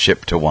 have them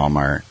shipped to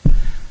Walmart.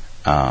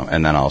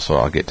 And then also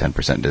I'll get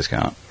 10%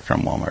 discount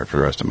from Walmart for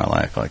the rest of my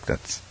life. Like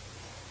it's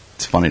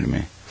funny to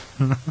me.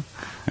 You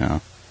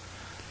know?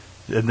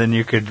 And then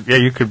you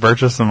could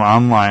purchase them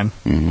online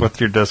with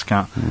your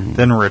discount,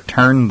 then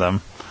return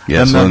them.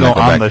 Yeah, then they'll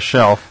go on the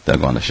shelf. They'll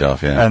go on the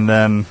shelf, yeah. And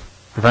then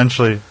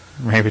eventually,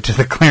 maybe to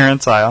the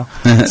clearance aisle,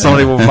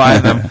 somebody will buy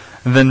them,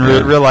 and then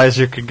realize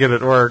you could get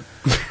it more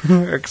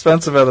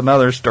expensive at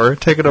another store.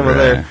 Take it over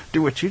there.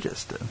 Do what you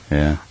just did.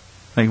 Yeah.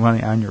 Make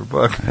money on your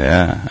book.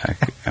 Yeah,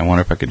 I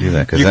wonder if I could do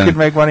that. You could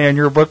make money on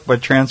your book,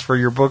 but transfer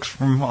your books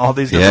from all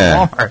these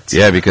different Walmarts.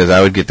 Yeah, because I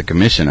would get the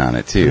commission on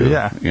it too.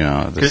 Yeah,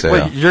 the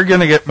sale. You're going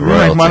to get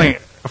make money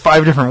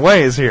 5 different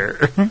ways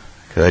here.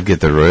 Because I'd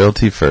get the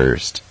royalty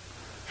first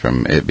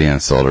from it being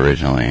sold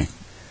originally,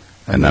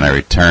 and then I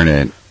return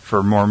it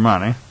for more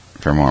money.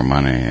 For more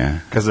money,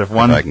 yeah. Because if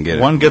one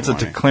gets it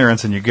to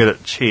clearance and you get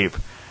it cheap.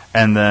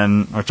 And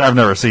then, which I've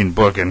never seen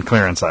book in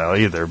clearance aisle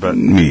either, but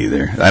me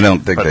either. I don't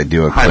think they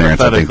do a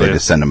clearance. I think they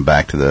just send them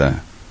back to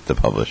the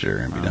publisher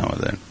and be done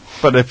with it.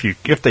 But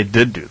if they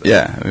did do that,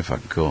 yeah, that'd be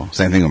fucking cool.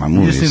 Same thing with my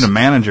movies. You just need a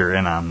manager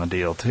in on the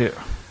deal too.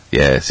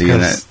 Yeah,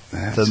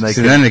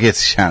 then it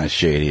gets kind of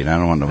shady, and I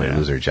don't want nobody to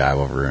lose their job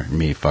over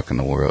me fucking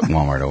the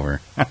Walmart over.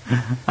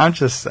 I'm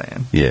just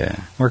saying. Yeah,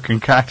 we're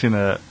concocting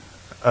a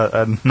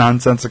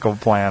nonsensical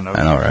plan of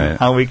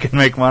how we can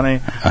make money.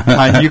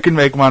 You can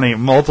make money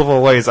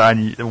multiple ways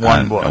on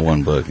one book.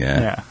 One book,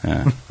 yeah.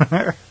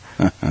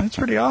 That's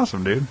pretty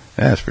awesome, dude.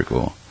 Yeah, that's pretty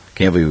cool.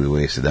 Can't believe we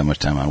wasted that much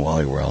time on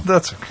Wally World.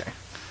 That's okay.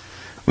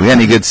 We got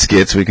any good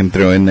skits we can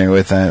throw in there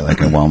with that,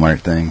 like a Walmart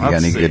thing? You got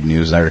any good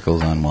news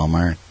articles on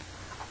Walmart?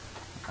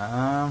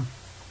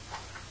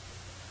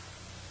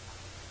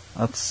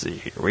 Let's see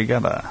here. We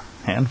got a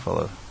handful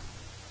of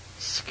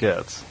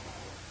skits.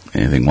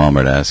 Anything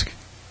Walmart-esque?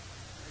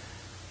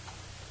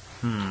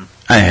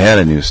 I had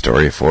a news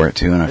story for it,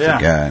 too, and I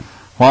forgot.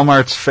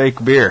 Walmart's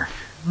fake beer.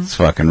 Let's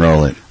fucking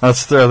roll it.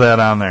 Let's throw that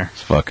on there.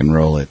 Let's fucking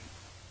roll it.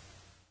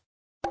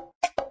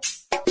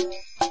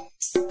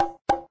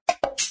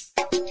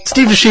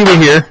 Steve Deshiba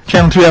here,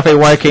 Channel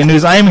 2FAYK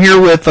News. I am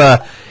here with,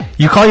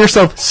 you call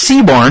yourself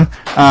Seaborn.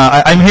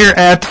 I'm here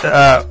at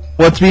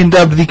what's being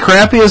dubbed the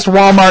crappiest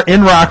Walmart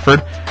in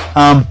Rockford.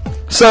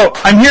 So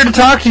I'm here to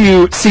talk to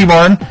you,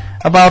 Seaborn,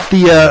 about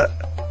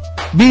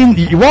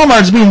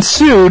Walmart's being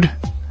sued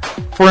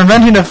for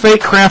inventing a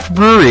fake craft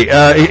brewery.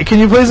 Can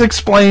you please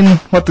explain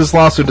what this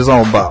lawsuit is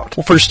all about?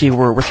 Well, first, Steve,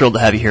 we're thrilled to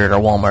have you here at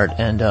our Walmart.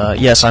 And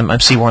yes, I'm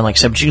Seaborn, like I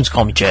said, but you can just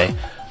call me Jay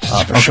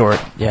for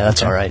short. Yeah,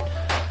 that's all right.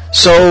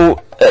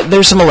 So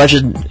there's some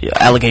alleged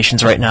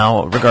allegations right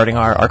now regarding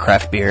our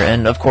craft beer.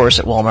 And, of course,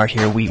 at Walmart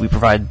here, we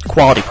provide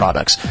quality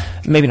products.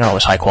 Maybe not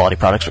always high-quality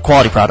products, but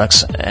quality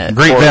products for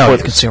the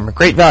consumer.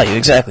 Great value,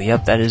 exactly.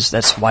 Yep,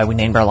 that's why we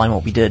named our line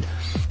what we did.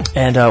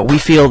 And we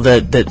feel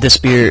that this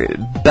beer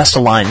best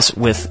aligns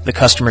with the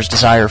customer's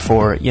desire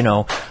for,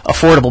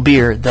 affordable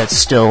beer that's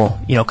still,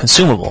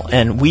 consumable.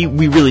 And we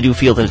really do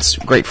feel that it's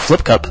great for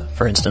Flip Cup,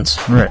 for instance.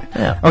 Right.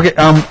 Yeah. Okay,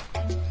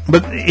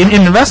 but in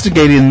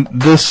investigating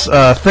this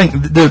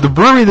thing, the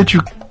brewery that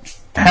you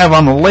have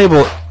on the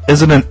label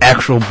isn't an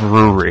actual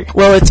brewery.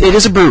 Well, it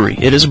is a brewery.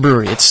 It is a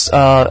brewery. It's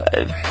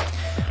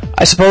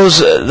I suppose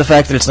the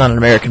fact that it's not an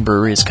American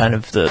brewery is kind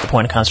of the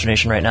point of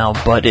consternation right now.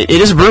 But it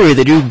is a brewery.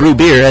 They do brew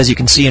beer, as you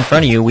can see in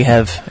front of you. We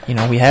have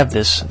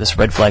this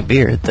Red Flag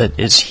beer that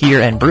is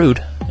here and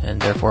brewed,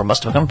 and therefore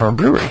must have come from a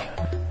brewery.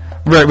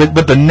 Right,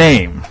 but the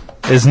name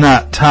is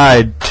not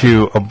tied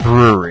to a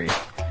brewery.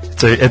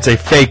 It's a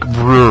fake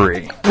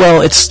brewery.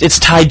 Well, it's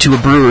tied to a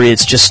brewery.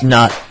 It's just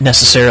not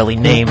necessarily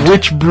named.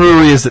 Which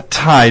brewery is it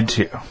tied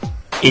to?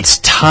 It's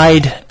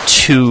tied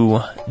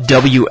to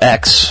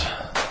WX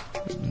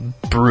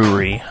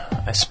Brewery,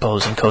 I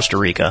suppose, in Costa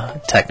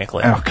Rica,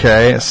 technically.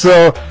 Okay,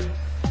 so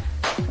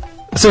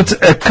it's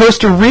a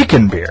Costa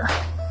Rican beer.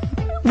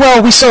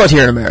 Well, we sell it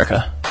here in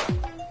America.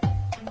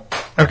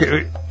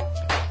 Okay,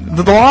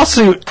 the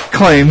lawsuit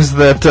claims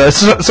that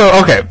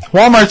okay,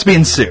 Walmart's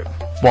being sued.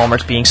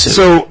 Walmart's being sued.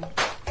 So,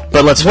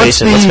 but let's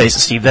face it,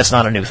 Steve. That's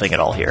not a new thing at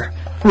all here.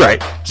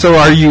 Right. So,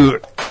 are you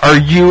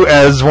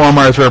as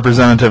Walmart's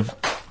representative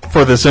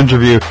for this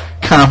interview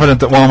confident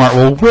that Walmart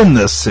will win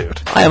this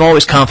suit? I am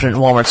always confident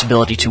in Walmart's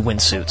ability to win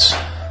suits.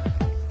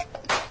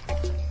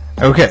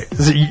 Okay.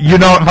 So you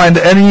don't find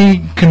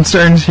any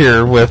concerns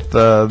here with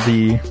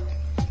the...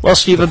 Well,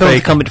 Steve, I've been with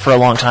the company for a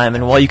long time,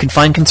 and while you can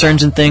find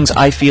concerns in things,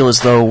 I feel as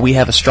though we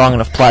have a strong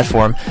enough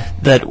platform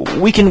that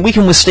we can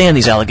withstand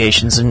these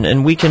allegations,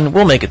 and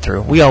we'll make it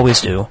through. We always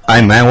do.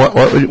 Hey, man,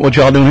 what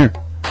y'all doing here?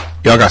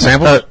 Y'all got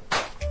samples?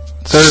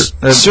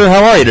 Sir,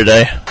 how are you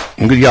today?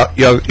 I'm good.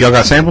 Y'all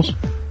got samples?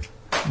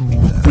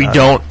 We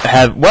don't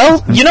have...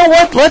 Well, you know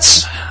what?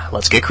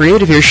 Let's get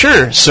creative here.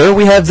 Sure, sir.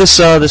 We have this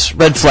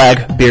Red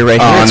Flag beer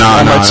right here. Oh, no.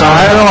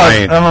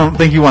 I don't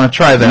think you want to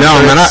try that. No,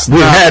 man.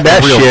 We've had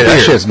that shit. Beer.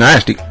 That shit's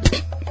nasty.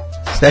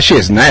 That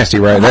shit's nasty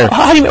right there.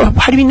 How do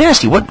you mean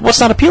nasty? What's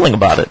not appealing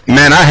about it?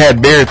 Man, I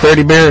had Beer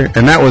 30 beer,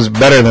 and that was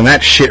better than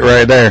that shit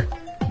right there.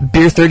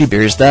 Beer 30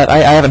 beer, is that? I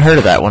haven't heard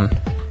of that one.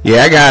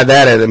 Yeah, I got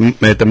that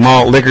at the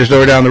malt liquor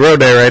store down the road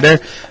there, right there.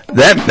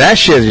 That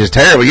shit is just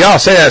terrible. Y'all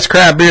say that's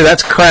crap beer.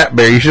 That's crap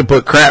beer. You should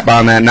put crap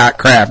on that, not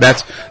crap.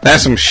 That's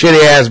some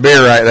shitty ass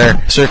beer right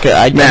there. Sir,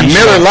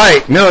 Miller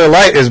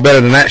Lite is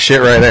better than that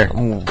shit right there.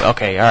 Ooh,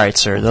 okay, all right,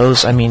 sir.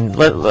 Those, I mean,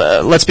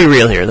 let's be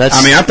real here. I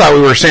thought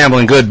we were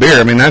sampling good beer.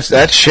 I mean,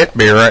 that's shit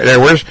beer right there.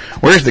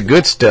 Where's the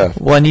good stuff?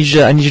 Well, I need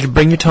you to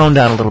bring your tone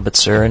down a little bit,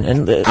 sir. And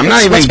I'm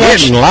not even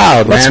getting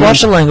loud, man. Let's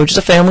watch the language. It's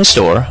a family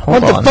store.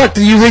 Hold on. What the fuck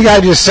do you think I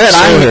just said?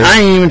 I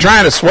ain't even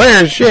trying to swear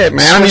and shit,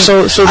 man.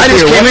 So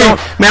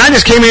I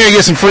just came here to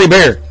get some free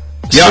beer.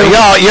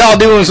 Y'all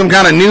doing some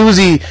kind of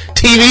newsy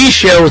TV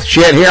show with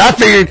shit here. I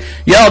figured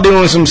y'all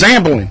doing some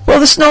sampling.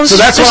 Well, so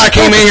that's what I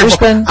came in here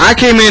for. I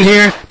came in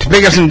here to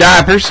pick up some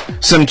diapers,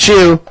 some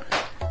chew,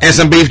 and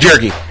some beef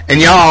jerky. And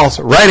y'all's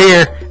right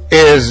here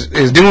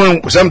is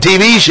doing some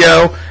TV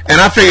show, and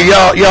I figure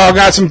y'all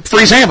got some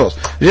free samples.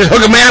 Just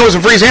hook a man with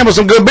some free samples,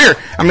 some good beer.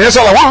 I mean, that's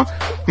all I want.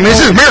 I mean, this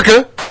is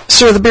America.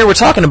 Sir, the beer we're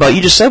talking about,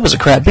 you just said was a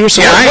crap beer.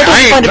 So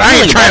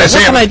I ain't trying to sample.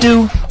 What can I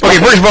do? Okay,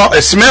 first of all,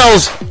 it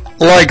smells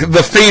like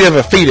the feet of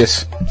a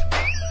fetus.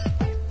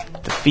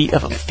 The feet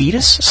of a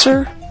fetus,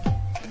 sir?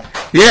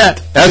 Yeah,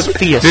 that's a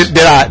fetus. Did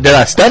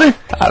I stutter?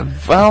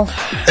 Well,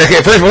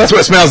 okay. First of all, that's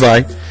what it smells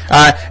like.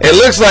 It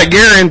looks like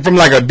urine from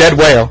like a dead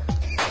whale.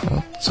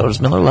 So does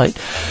Miller Lite.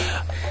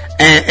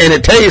 And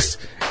it tastes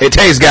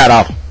god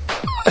awful.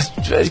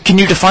 Can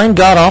you define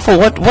god awful?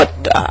 What?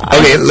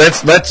 Okay,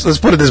 let's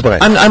put it this way.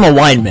 I'm a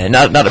wine man,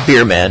 not a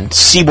beer man.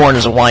 Seaborn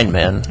is a wine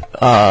man.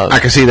 I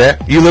can see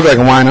that. You look like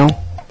a wino.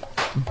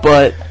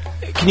 But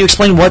can you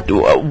explain what's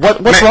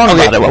wrong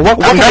about it? What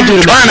can I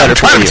do to make it better? I'm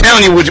trying to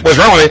tell you what's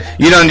wrong with it.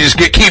 You don't just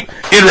keep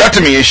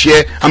interrupting me and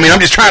shit. I mean, I'm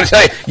just trying to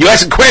tell you. You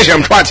asked a question.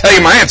 I'm trying to tell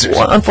you my answers.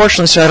 Well,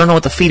 unfortunately, sir, I don't know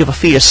what the feet of a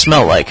fetus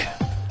smell like.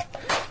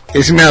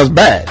 It smells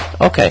bad.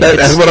 Okay.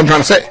 That's what I'm trying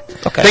to say.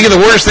 Okay. Think of the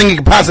worst thing you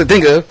could possibly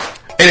think of,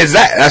 and it's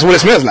that. That's what it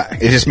smells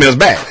like. It just smells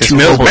bad. It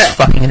smells bad.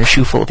 Fucking in a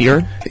shoe full of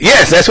urine?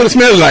 Yes, that's what it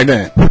smells like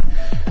then.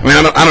 I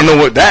mean, I don't know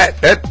what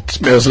that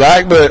smells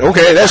like, but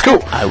okay, that's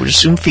cool. I would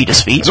assume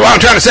fetus feet. So what I'm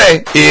trying to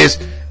say is,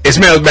 it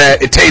smells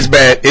bad, it tastes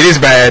bad, it is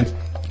bad,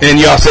 and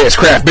y'all say it's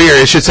craft beer,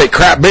 it should say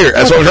crap beer.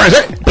 That's what I'm trying to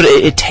say. But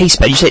it tastes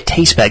bad. You say it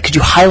tastes bad. Could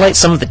you highlight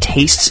some of the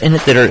tastes in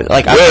it that are,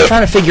 like, I'm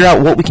trying to figure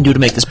out what we can do to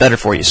make this better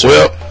for you, sir.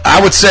 Well, I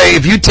would say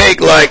if you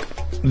take, like,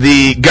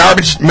 the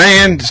garbage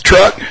man's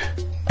truck,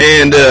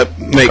 and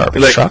make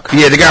garbage truck?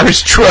 Yeah, the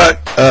garbage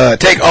truck,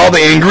 take all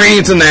the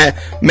ingredients in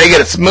that, make it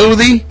a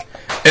smoothie,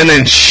 and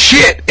then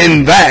shit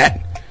in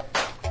that,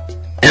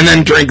 and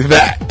then drink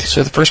that.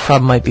 So the first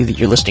problem might be that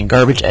you're listing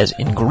garbage as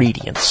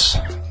ingredients.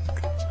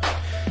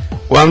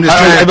 Well, I'm just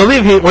I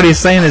believe what he's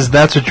saying is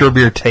that's what your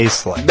beer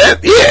tastes like.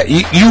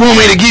 You want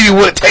me to give you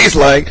what it tastes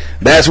like?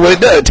 That's what it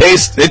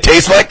does. It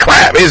tastes like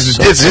crap. It's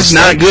just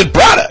not a good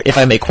product. If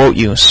I may quote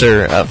you,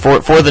 sir,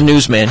 for the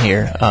newsman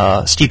here,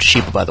 Steve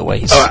Toshiba, by the way,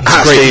 he's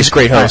a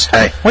great host.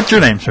 Hey, what's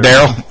your name, sir?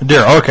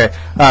 Daryl. Okay.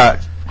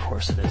 Of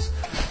course it is.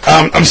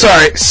 I'm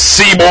sorry,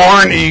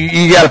 Seaborn.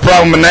 You got a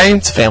problem with name?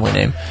 It's a family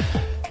name.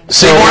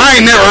 Seaborn. I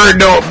ain't never heard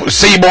no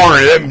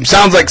Seaborn. It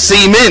sounds like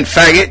semen,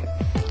 faggot.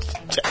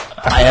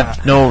 I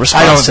have no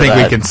response. I don't think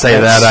we can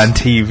say that on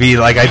TV.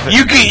 Like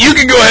you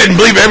can go ahead and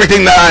believe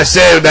everything that I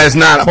said. That's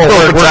not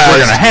appropriatized. We're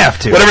going to have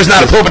to. Whatever's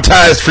not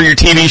appropriatized for your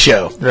TV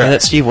show. Right.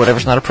 That's Steve.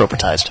 Whatever's not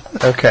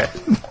appropriatized. Okay.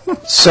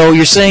 So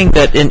you're saying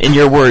that in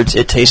your words,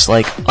 it tastes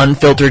like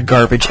unfiltered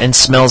garbage and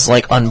smells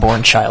like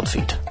unborn child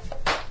feet.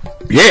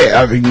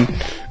 Yeah, I mean,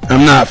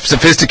 I'm not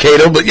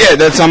sophisticated, but yeah,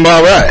 that's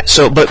about right.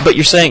 So, but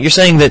you're saying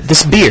that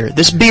this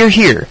beer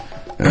here.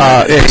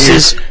 This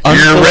is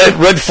your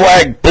red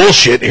flag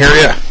bullshit here,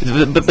 yeah.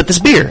 But this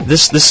beer,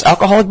 this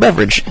alcoholic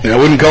beverage, I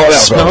wouldn't call it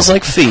alcohol. Smells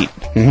like feet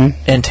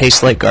and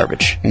tastes like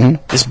garbage.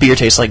 This beer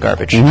tastes like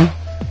garbage.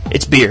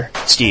 It's beer,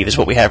 Steve, is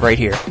what we have right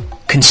here.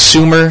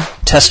 Consumer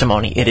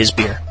testimony. It is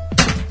beer.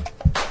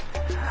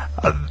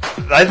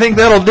 I think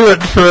that'll do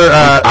it for.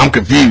 I'm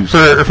confused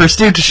for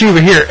Steve Toshiba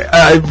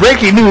here.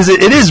 Breaking news: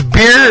 it is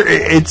beer.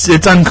 It's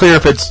unclear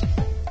if it's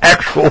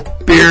actual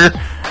beer.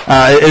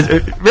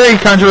 It's very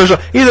controversial.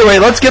 Either way,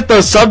 let's get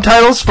those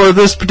subtitles for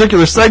this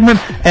particular segment.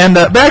 And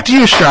back to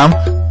you, Strom.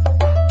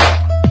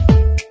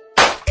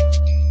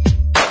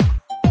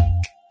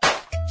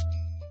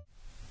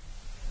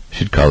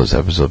 Should call this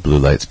episode Blue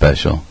Light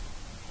Special,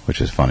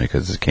 which is funny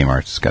because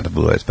Kmart's got the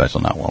Blue Light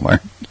Special, not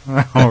Walmart.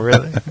 Oh,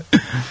 really?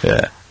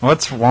 Yeah.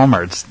 What's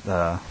Walmart's?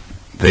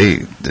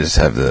 They just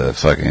have the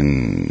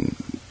fucking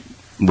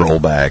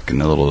rollback and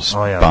the little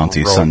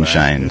bouncy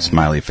sunshine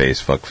smiley face,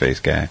 fuck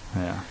face guy.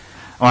 Yeah.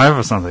 Oh, I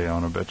have something I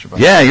want to bitch about.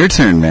 Yeah, your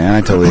turn, man.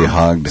 I totally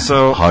hogged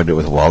it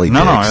with Wally.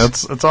 No,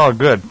 it's all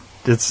good.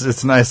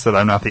 It's nice that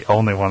I'm not the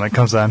only one that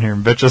comes down here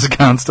and bitches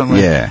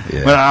constantly. Yeah.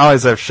 But I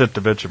always have shit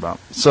to bitch about.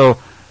 So,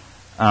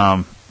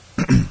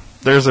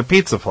 there's a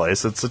pizza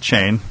place. It's a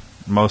chain.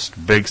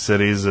 Most big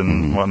cities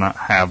and whatnot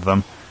have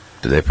them.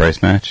 Do they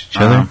price match each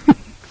other?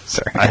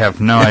 Sorry. I have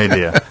no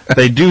idea.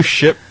 They do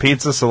ship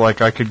pizza, so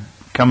like I could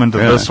come into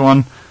this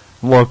one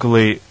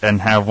locally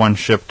and have one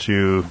shipped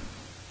to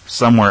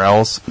somewhere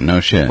else.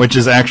 No shit. Which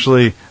is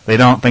actually, they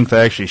don't think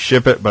they actually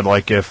ship it, but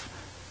like if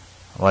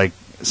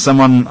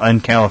someone in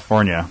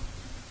California,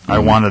 I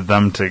wanted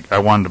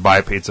to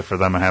buy pizza for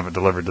them and have it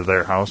delivered to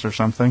their house or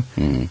something.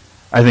 Mm-hmm.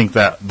 I think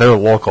that their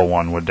local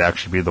one would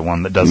actually be the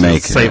one that doesn't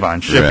save on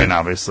shipping,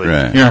 obviously.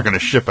 Right. You're not going to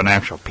ship an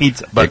actual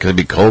pizza. But it could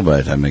be cold by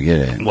the time they get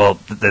it. Well,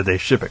 they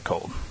ship it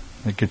cold.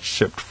 It gets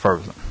shipped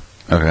frozen.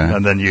 Okay.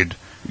 And then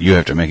you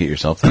have to make it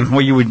yourself then?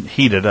 Well, you would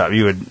heat it up.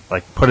 You would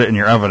like put it in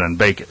your oven and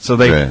bake it. So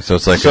so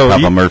it's like a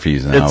Papa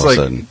Murphy's then all of a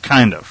sudden.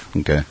 Kind of.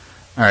 Okay.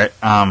 All right.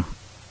 I'm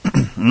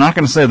not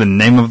going to say the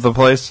name of the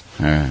place.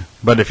 All right.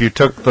 But if you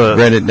took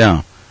write it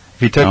down.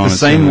 If you took the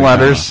same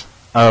letters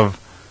of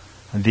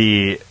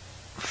the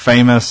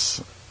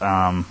famous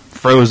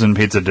frozen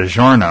pizza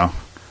DiGiorno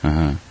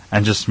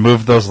and just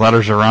moved those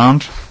letters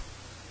around,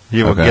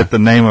 you will get the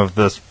name of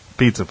this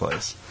pizza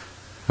place.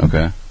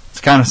 Okay.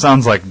 It kind of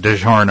sounds like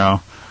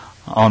DiGiorno,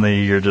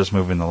 only you're just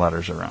moving the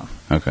letters around.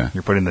 Okay.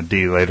 You're putting the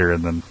D later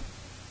and then,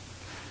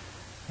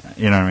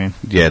 you know what I mean?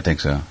 Yeah, I think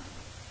so.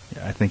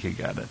 Yeah, I think you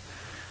got it.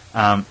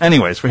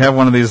 Anyways, we have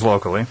one of these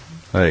locally.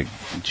 Like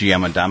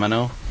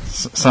Giamadamino?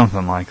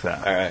 Something like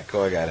that. All right,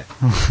 cool, I got it.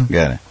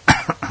 Got it.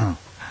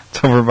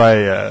 It's over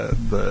by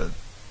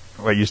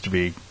what used to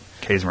be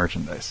K's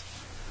Merchandise.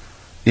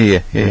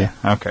 Yeah.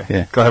 Okay.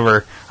 Yeah. Glad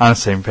we're on the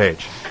same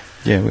page.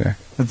 Yeah, we are.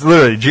 It's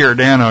literally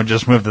Giordano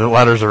just moved the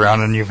letters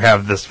around and you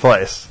have this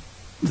place.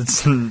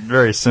 It's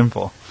very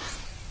simple.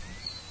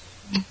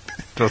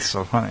 That's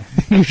so funny.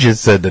 You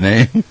just said the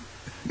name.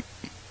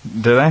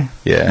 Did I?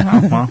 Yeah.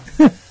 Oh,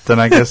 well, then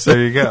I guess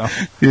there you go.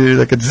 You're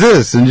like, it's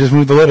this, and just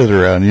move the letters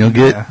around, and you'll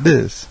get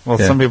this. Well,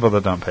 some people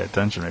that don't pay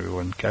attention maybe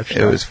wouldn't catch that.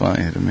 It was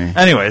funny to me.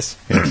 Anyways.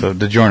 Yeah, so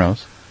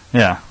DiGiorno's.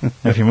 Yeah,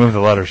 if you move the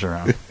letters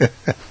around.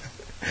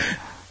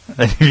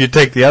 And if you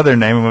take the other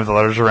name and move the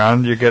letters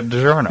around, you get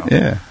DiGiorno.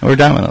 Yeah, or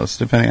Domino's,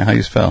 depending on how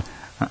you spell.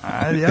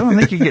 I don't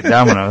think you get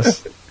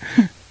Domino's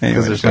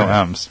because there's no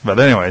M's. But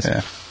anyways.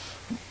 Yeah.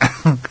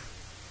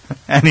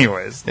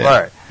 Anyways, yeah.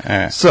 All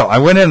right. So I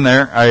went in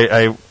there.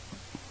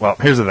 Well,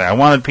 here's the thing. I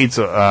wanted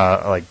pizza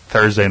like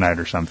Thursday night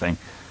or something,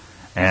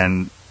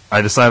 and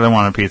I decided I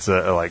wanted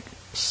pizza at like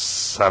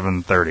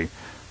 7:30.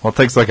 Well, it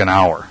takes like an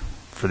hour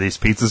for these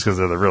pizzas because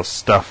they're the real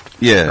stuffed.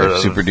 Yeah, they're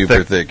super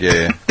duper thick.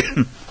 Yeah.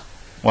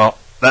 Well,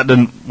 that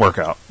didn't work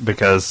out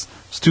because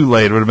it's too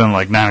late. It would have been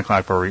like 9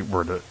 o'clock before we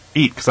were to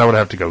eat because I would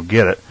have to go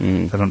get it.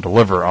 They don't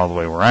deliver all the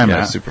way where I'm at.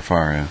 Yeah, super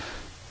far.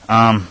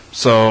 Yeah.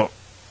 So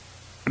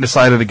I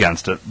decided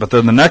against it. But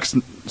then I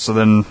think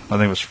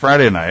it was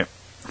Friday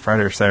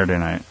or Saturday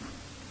night,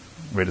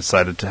 we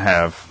decided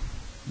to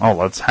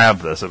let's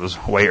have this. It was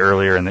way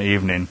earlier in the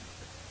evening.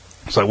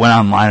 So I went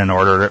online and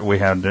ordered it. We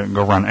had to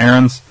go run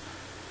errands.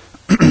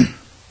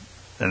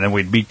 And then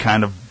we'd be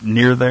kind of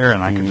near there,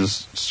 and I could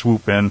just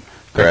swoop in,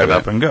 pick it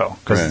up, and go.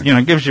 Because,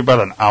 it gives you about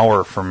an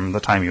hour from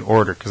the time you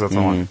order, because that's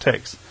how long it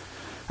takes.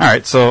 All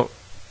right, so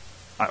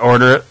I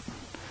order it,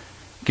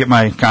 get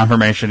my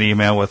confirmation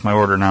email with my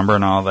order number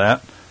and all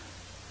that,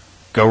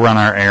 go run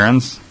our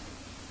errands,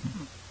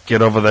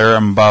 get over there.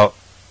 I'm about,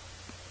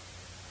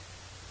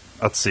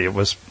 let's see, I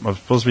was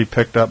supposed to be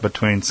picked up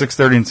between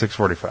 6:30 and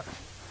 6:45.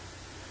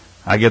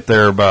 I get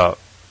there about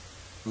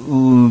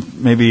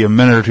maybe a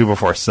minute or two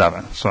before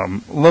 7, so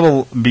I'm a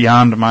little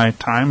beyond my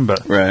time,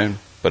 but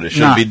but it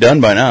should be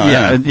done by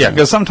now. Yeah,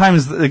 because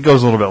sometimes it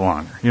goes a little bit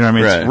longer. You know what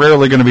I mean? It's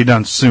rarely going to be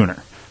done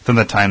sooner than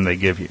the time they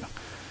give you,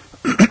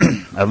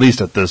 at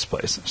least at this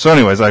place. So,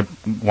 anyways, I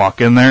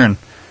walk in there and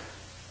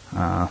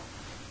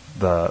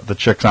the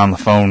chick's on the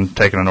phone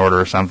taking an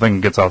order or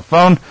something, gets off the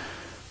phone.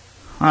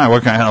 All right,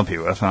 what can I help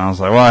you with? And I was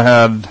like, well, I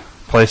had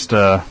placed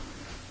an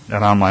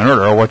online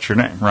order. Oh, what's your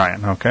name?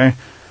 Ryan. Okay.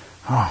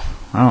 Oh,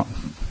 I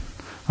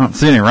don't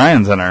see any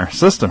Ryans in our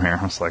system here.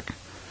 I was like,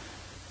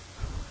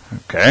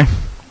 okay,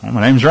 well,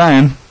 my name's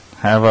Ryan.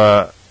 Have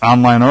a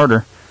online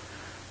order.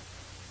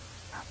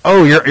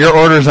 Oh, your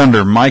order's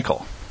under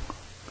Michael.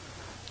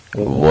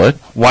 What?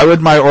 Why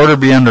would my order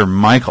be under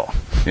Michael?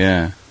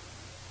 Yeah.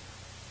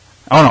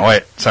 Oh, no,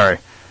 wait, sorry.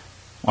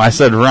 Well, I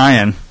said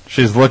Ryan.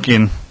 She's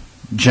looking,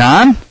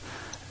 John?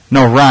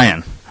 No,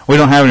 Ryan. We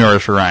don't have any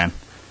orders for Ryan.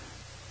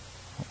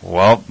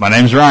 Well, my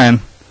name's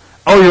Ryan.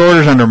 Oh, your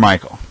order's under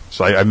Michael.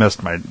 So I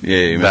missed my... Yeah,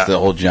 you missed the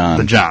whole John.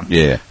 The John.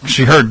 Yeah.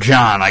 She heard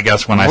John, I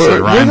guess, when I said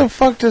Ryan. Where the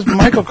fuck does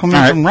Michael come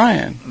in from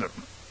Ryan?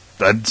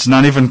 That's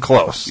not even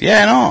close.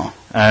 Yeah, I know.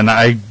 And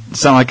I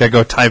sound like I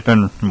go type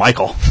in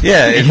Michael.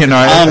 Yeah,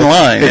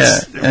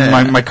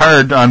 online. My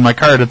card, on my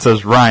card it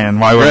says Ryan.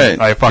 Why would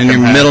I fucking...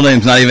 And your middle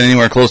name's not even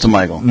anywhere close to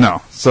Michael.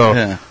 No.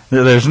 So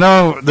there's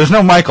no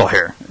Michael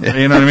here.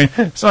 You know what I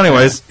mean? So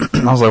anyways,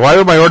 I was like, why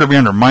would my order be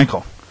under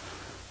Michael?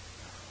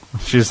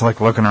 She's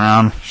like looking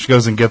around. She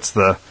goes and gets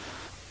the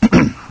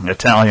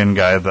Italian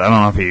guy. I don't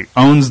know if he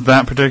owns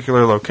that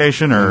particular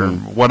location or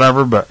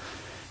whatever, but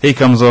he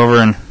comes over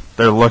and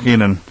they're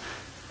looking and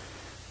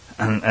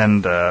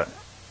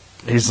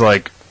he's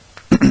like,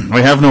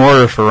 we have no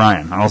orders for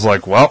Ryan. I was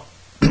like, well,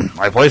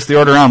 I placed the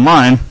order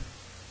online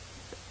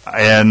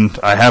and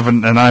I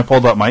haven't, and I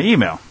pulled up my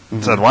email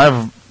and said, well, I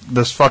have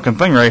this fucking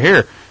thing right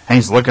here. And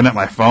he's looking at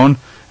my phone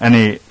and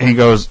he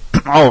goes,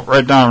 oh,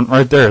 right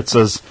there, it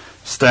says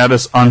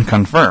status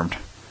unconfirmed.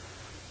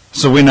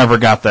 So we never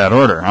got that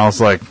order. I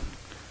was like,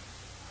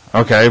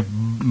 okay,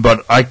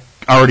 but I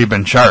already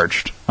been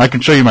charged. I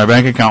can show you my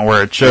bank account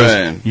where it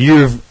shows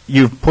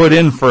you've put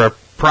in for a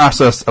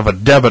process of a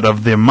debit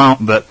of the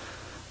amount that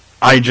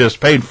I just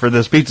paid for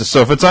this pizza.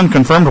 So if it's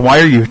unconfirmed, why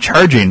are you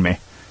charging me?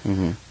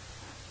 Mm-hmm.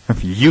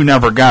 If you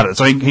never got it.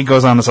 So he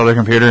goes on this other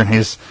computer and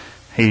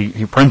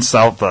he prints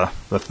out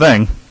the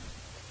thing,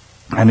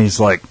 and he's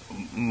like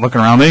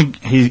looking around.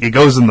 He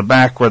goes in the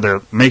back where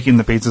they're making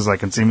the pizzas. I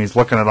can see him. He's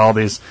looking at all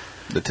these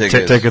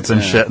tickets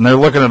and shit, and they're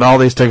looking at all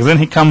these tickets. Then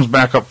he comes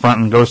back up front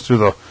and goes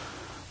through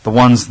the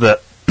ones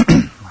that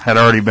had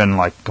already been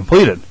like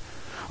completed.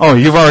 Oh,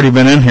 you've already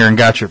been in here and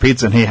got your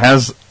pizza, and he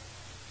has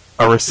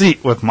a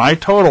receipt with my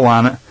total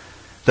on it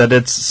that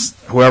it's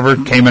whoever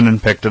came in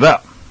and picked it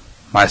up.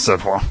 I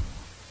said, well,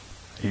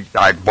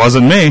 it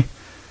wasn't me.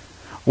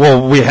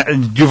 Well,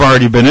 you've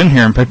already been in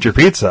here and picked your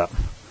pizza up.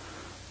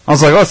 I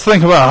was like, let's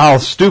think about how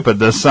stupid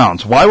this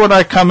sounds. Why would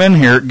I come in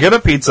here, get a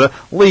pizza,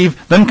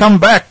 leave, then come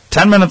back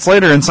 10 minutes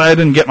later and say I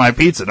didn't get my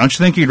pizza? Don't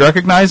you think you'd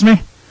recognize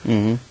me?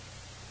 Mm-hmm.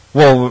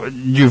 Well,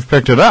 you've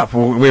picked it up.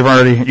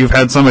 You've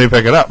had somebody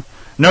pick it up.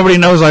 Nobody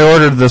knows I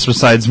ordered this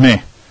besides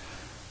me.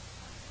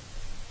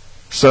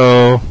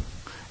 So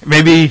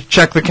maybe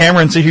check the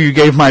camera and see who you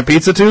gave my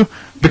pizza to,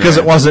 because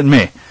it wasn't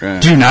me.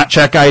 Right. Do not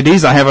check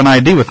IDs. I have an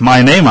ID with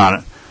my name on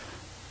it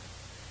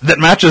that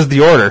matches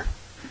the order.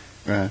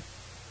 Right.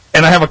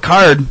 And I have a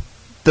card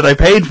that I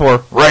paid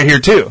for right here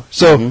too.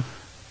 So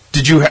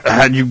you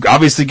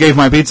obviously gave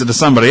my pizza to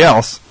somebody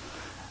else.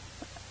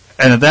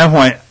 And at that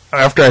point,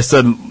 after I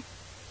said,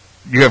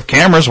 you have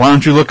cameras, why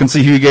don't you look and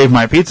see who you gave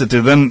my pizza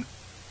to? Then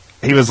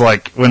he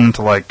went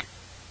into like,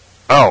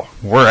 oh,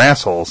 we're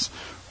assholes.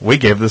 We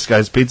gave this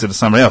guy's pizza to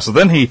somebody else. So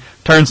then he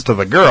turns to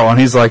the girl and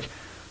he's like,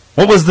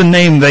 what was the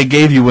name they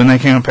gave you when they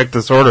came and picked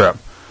this order up?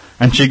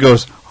 And she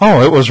goes,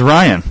 oh, it was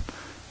Ryan.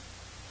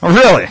 Oh,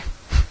 really?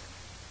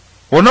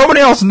 Well, nobody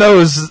else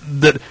knows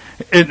that.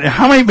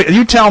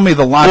 You tell me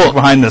the logic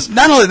behind this.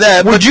 Not only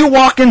that, would you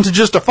walk into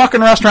just a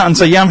fucking restaurant and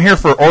say, yeah, I'm here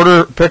for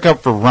order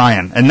pickup for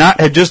Ryan, and not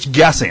just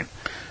guessing,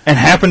 and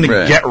happen to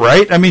get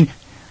right? I mean,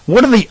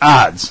 what are the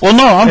odds? Well,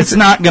 no, it's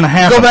not going to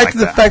happen. Go back to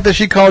the fact that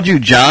she called you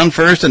John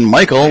first and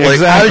Michael. Like,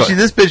 exactly.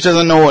 This bitch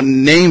doesn't know what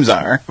names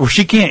are. Well,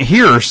 she can't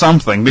hear or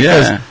something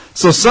because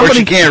so somebody or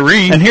she can't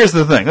read. And here's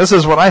the thing. This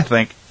is what I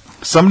think.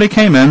 Somebody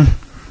came in,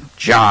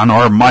 John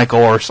or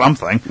Michael or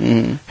something.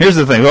 Mm-hmm. Here's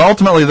the thing. Well,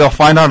 ultimately, they'll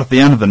find out at the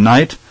end of the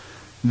night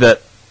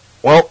that,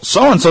 well,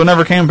 so-and-so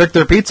never came and picked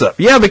their pizza up.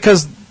 Yeah,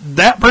 because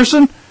that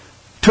person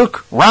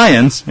took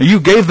Ryan's, and you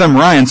gave them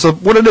Ryan. So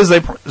what it is,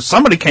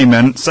 somebody came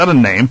in, said a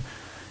name,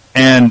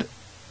 and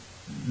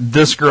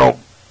this girl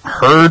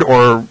heard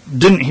or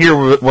didn't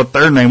hear what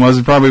their name was.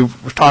 He probably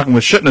was talking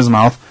with shit in his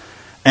mouth,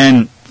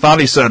 and thought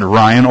he said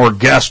Ryan, or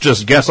guessed,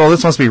 oh,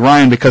 this must be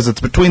Ryan because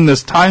it's between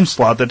this time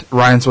slot that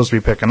Ryan's supposed to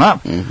be picking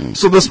up. Mm-hmm.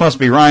 So this must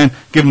be Ryan.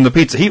 Give him the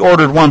pizza. He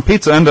ordered one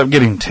pizza, ended up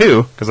getting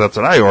two, because that's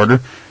what I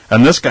ordered.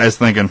 And this guy's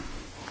thinking,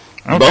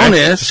 okay,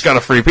 bonus. Just got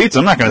a free pizza.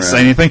 I'm not going to say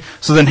anything.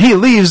 So then he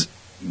leaves,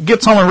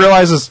 gets home and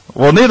realizes,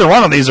 well, neither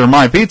one of these are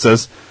my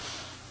pizzas.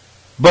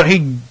 But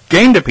he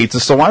gained a pizza,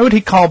 so why would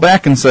he call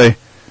back and say,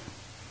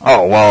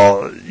 oh,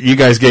 well, you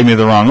guys gave me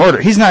the wrong order?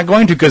 He's not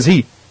going to, because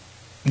he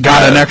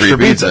got an extra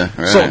pizza.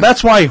 Right. So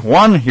that's why,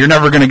 one, you're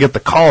never going to get the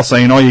call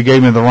saying, oh, you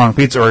gave me the wrong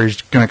pizza, or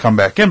he's going to come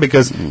back in,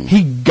 because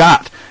he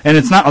got. And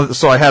it's not,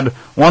 so I had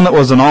one that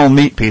was an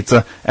all-meat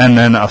pizza, and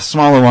then a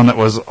smaller one that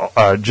was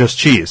just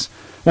cheese.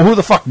 Well, who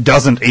the fuck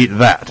doesn't eat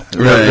that?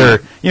 Right.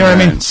 You know what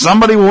I mean?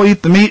 Somebody will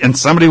eat the meat, and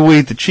somebody will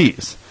eat the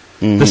cheese.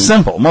 Mm-hmm.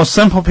 The most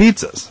simple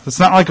pizzas. It's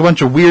not like a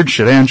bunch of weird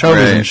shit,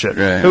 anchovies and shit.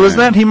 If it was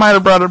that, he might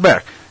have brought it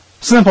back.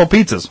 Simple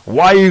pizzas.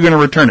 Why are you going to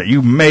return it?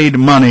 You made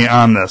money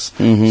on this.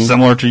 Mm-hmm.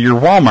 Similar to your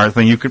Walmart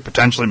thing, you could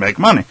potentially make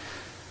money.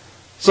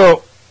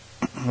 So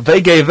they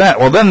gave that.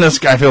 Well, then this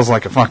guy feels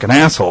like a fucking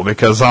asshole,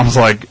 because I was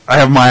like, I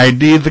have my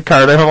ID, the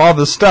card, I have all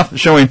this stuff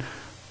showing,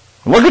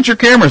 look at your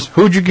cameras.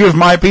 Who'd you give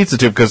my pizza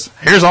to? Because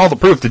here's all the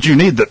proof that you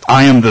need that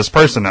I am this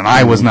person and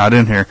I was not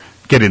in here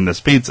getting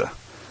this pizza.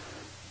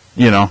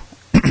 You know?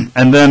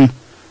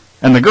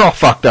 And the girl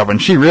fucked up,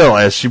 and she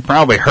realized she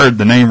probably heard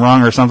the name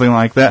wrong or something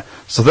like that.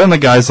 So then the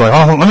guy's like,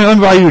 oh, let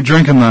me buy you a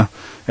drink in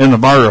the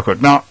bar real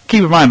quick. Now,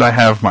 keep in mind, I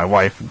have my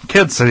wife and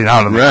kids sitting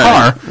out in the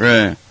car.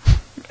 Right.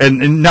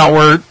 And now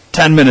we're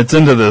 10 minutes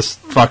into this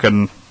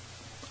fucking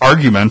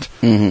argument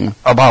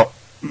about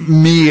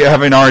me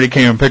having already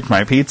came and picked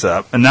my pizza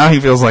up, and now he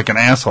feels like an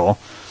asshole.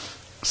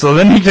 So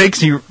then he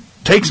takes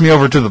me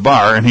over to the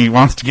bar, and he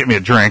wants to get me a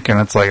drink, and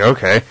it's like,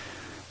 okay.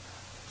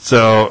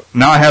 So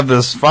now I have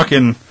this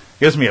fucking,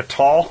 gives me a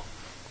tall,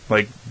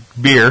 like,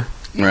 beer.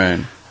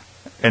 Right.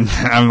 And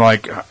I'm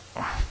like,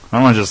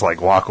 I'm going to just, like,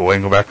 walk away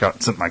and go back out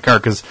and sit in my car,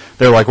 because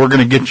they're like, we're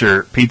going to get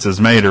your pizzas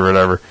made or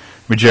whatever,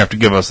 but you have to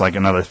give us, like,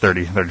 another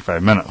 30,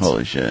 35 minutes.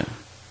 Holy shit.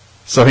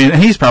 So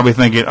he's probably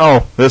thinking,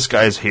 oh, this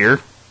guy's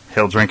here.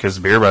 He'll drink his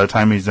beer. By the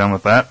time he's done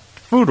with that,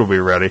 food will be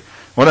ready.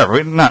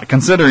 Whatever. Not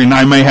considering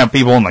I may have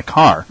people in the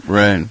car.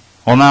 Right.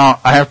 Well, now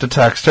I have to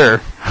text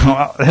her.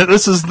 Well,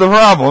 this is the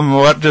problem.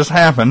 What just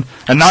happened?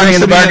 And now I'm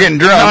in the bar getting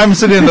drunk. Now I'm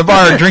sitting in the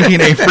bar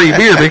drinking a free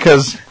beer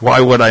because why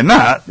would I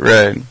not?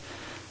 Right.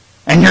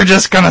 And you're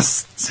just gonna,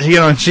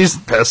 and she's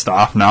pissed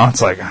off now.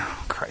 It's like,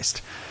 oh,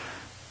 Christ.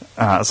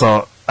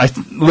 So I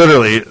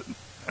literally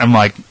am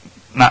like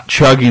not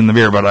chugging the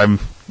beer, but I'm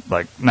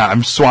like,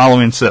 I'm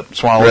swallowing sip.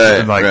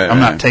 I'm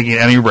not taking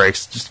any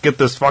breaks. Just get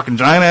this fucking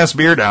giant ass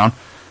beer down.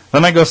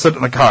 Then I go sit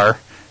in the car.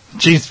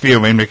 She's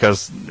fuming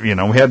because, we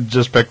had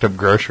just picked up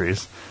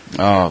groceries.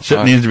 Oh,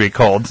 shit needs to be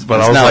cold.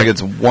 But it's not like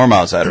it's warm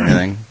outside or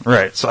anything.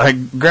 Right. So I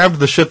grabbed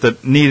the shit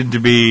that needed to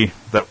be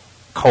that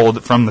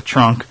cold from the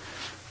trunk,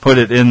 put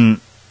it in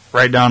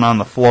right down on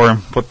the floor,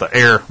 and put the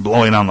air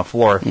blowing on the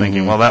floor,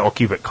 thinking, well, that will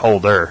keep it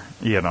colder,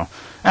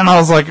 And I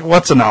was like,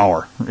 what's an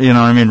hour?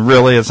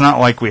 Really? It's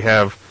not like we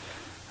have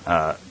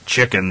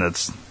chicken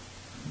that's,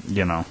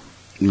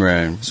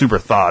 right, super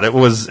thawed. It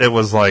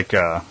was like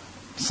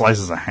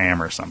slices of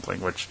ham or something,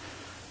 which,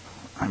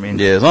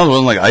 yeah, as long as it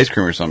wasn't like ice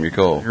cream or something, you're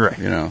cool. Right.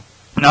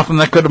 Nothing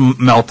that could have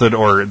melted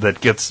or that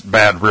gets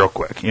bad real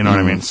quick, what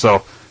I mean?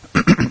 So,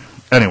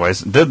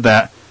 anyways, did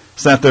that,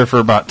 sat there for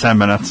about 10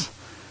 minutes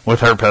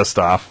with her pissed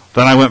off.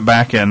 Then I went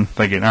back in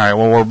thinking, all right,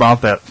 well, we're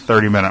about that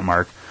 30-minute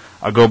mark.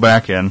 I'll go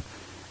back in,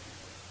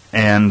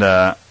 and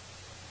the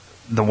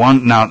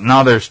one,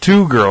 now there's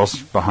two girls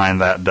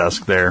behind that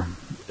desk there,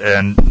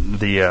 and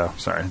the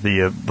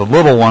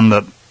little one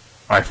that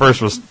I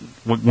first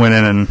went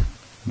in and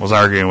was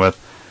arguing with.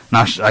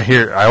 Now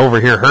I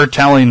overhear her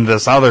telling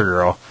this other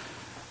girl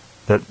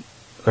that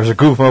there's a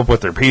goof up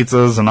with their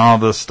pizzas and all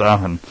this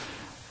stuff, and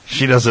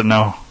she doesn't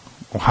know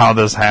how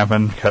this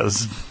happened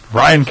because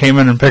Ryan came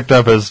in and picked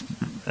up his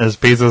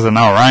pizzas, and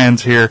now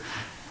Ryan's here,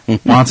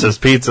 wants his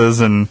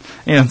pizzas, and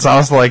so I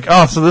was like,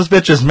 oh, so this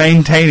bitch is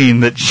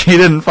maintaining that she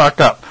didn't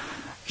fuck up.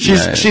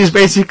 She's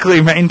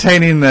basically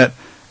maintaining that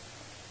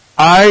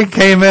I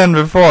came in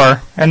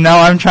before, and now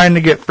I'm trying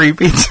to get free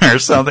pizza or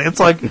something. It's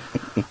like,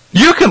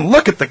 you can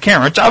look at the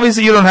camera, which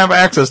obviously you don't have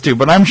access to,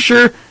 but I'm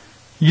sure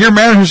your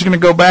manager's going to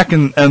go back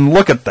and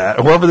look at that,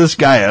 whoever this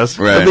guy is.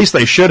 Right. At least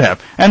they should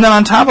have. And then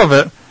on top of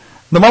it,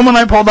 the moment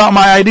I pulled out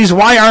my IDs,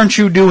 why aren't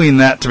you doing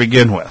that to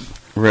begin with?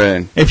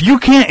 Right. If you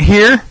can't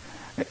hear,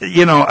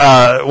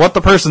 what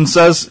the person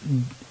says,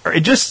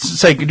 just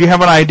say, do you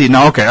have an ID?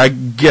 No, okay, I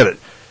get it.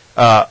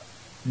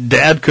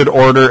 Dad could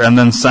order and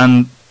then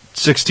send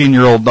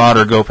 16-year-old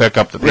daughter go pick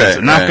up the pizza.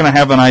 Right, Not going to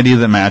have an ID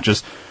that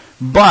matches,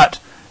 but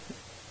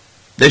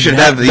they should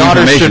have the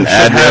information,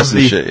 address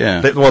and shit. Yeah.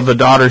 The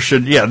daughter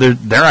should. Yeah,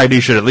 their ID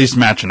should at least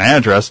match an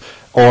address,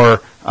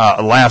 or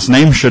last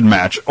name should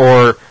match,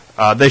 or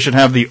they should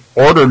have the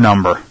order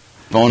number.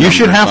 You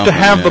should have to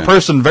have the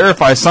person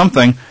verify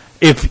something.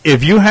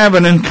 If you have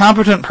an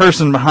incompetent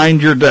person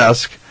behind your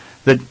desk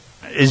that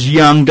is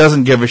young,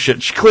 doesn't give a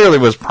shit, she clearly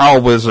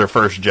probably was her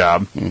first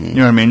job. Mm-hmm. You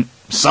know what I mean?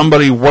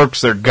 Somebody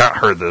works there, got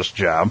her this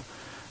job.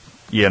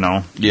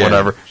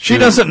 Whatever. She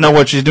doesn't know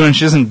what she's doing.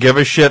 She doesn't give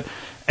a shit.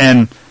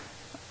 And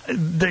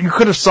you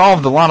could have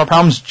solved a lot of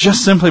problems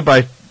just simply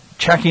by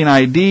checking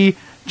ID,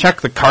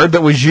 check the card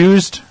that was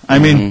used. I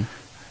mean,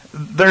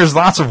 there's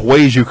lots of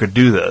ways you could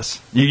do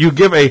this. You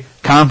give a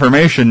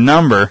confirmation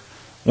number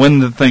when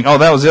the thing,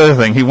 that was the other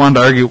thing. He wanted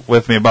to argue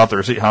with me about the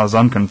receipt, how it's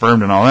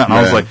unconfirmed and all that. And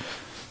I was like,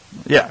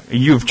 yeah,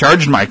 you've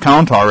charged my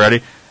account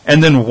already.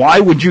 And then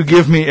why would you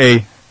give me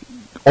a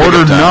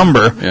order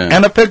number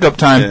and a pickup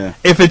time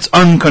if it's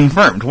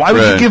unconfirmed? Why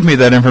would you give me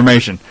that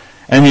information?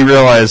 And he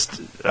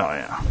realized,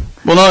 well,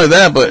 not only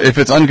that, but if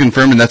it's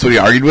unconfirmed and that's what he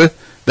argued with,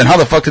 then how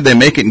the fuck did they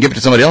make it and give it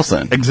to somebody else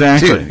then?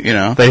 Exactly.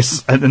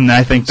 And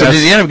I think so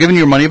did he end up giving you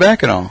your money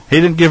back at all? He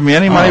didn't give me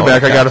any money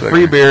back. I got a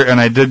free beer, and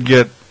I did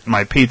get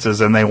my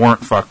pizzas, and they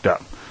weren't fucked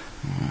up.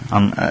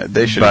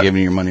 They should have given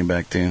you your money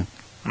back, too.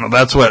 Well,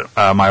 that's what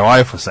my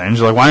wife was saying.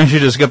 She's like, why don't you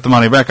just get the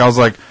money back? I was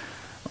like,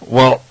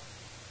 well,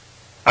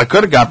 I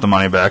could have got the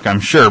money back, I'm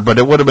sure, but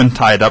it would have been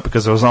tied up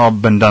because it was all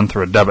been done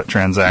through a debit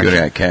transaction. You would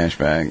have got cash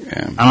back.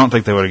 Yeah. I don't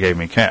think they would have gave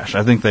me cash.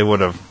 I think they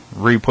would have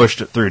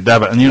re-pushed it through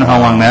debit, and you know how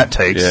long that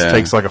takes. Yeah. It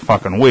takes like a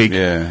fucking week.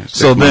 Yeah.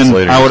 So then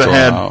I would have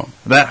had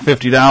that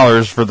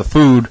 $50 for the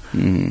food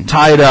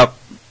tied up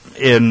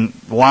in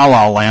La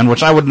La Land,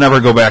 which I would never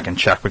go back and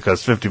check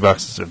because $50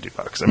 is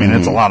 $50. I mean,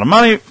 it's a lot of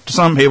money to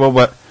some people,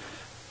 but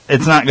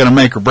it's not going to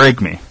make or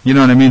break me. You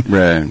know what I mean?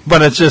 Right.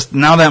 But it's just,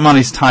 now that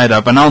money's tied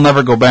up, and I'll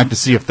never go back to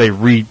see if they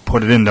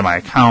re-put it into my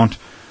account.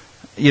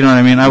 You know what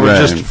I mean? I would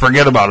just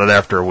forget about it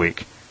after a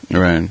week.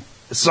 Right.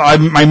 So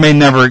I may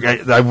never,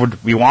 I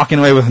would be walking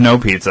away with no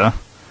pizza,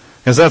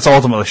 because that's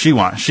ultimately she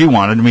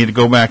wanted me to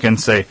go back and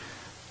say,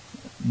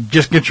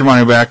 just get your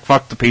money back,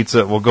 fuck the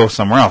pizza, we'll go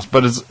somewhere else.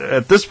 But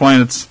at this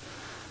point, it's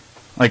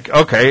like,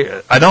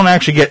 okay, I don't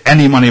actually get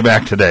any money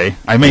back today.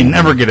 I may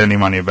never get any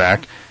money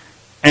back.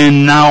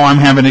 And now I'm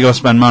having to go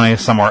spend money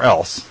somewhere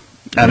else.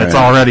 And it's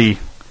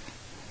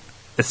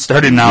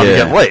starting now to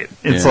get late.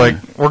 It's like,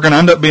 we're going to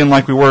end up being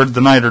like we were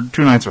the night or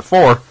 2 nights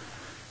before,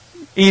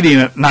 eating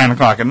at 9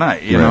 o'clock at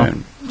night, you know?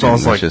 So I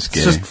was like, it's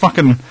just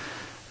fucking,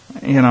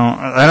 I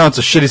know it's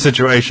a shitty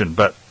situation,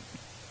 but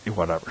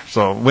whatever.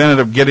 So we ended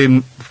up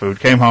getting food,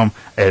 came home,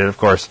 ate it, of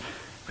course,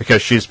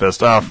 because she's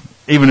pissed off.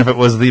 Even if it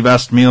was the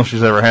best meal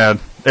she's ever had,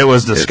 it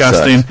was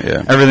disgusting. It sucks,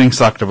 yeah. Everything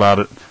sucked about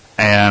it.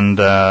 And,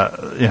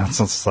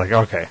 so it's like,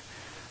 okay.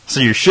 So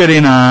you're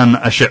shitting on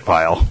a shit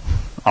pile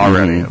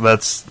already. Mm-hmm.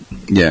 That's,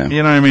 yeah.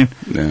 You know what I mean?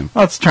 Yeah.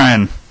 Let's try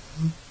and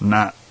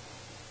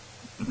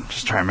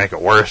make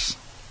it worse.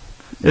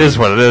 It is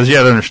what it is. You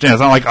have to understand.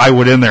 It's not like I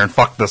went in there and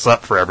fucked this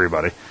up for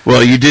everybody.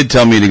 Well, you did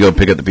tell me to go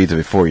pick up the pizza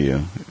before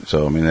you,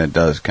 so I mean that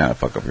does kind of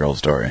fuck up your whole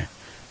story.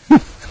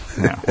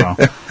 Yeah, well,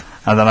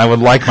 and then I would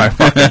like my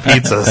fucking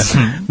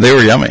pizzas. They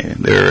were yummy.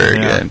 They were very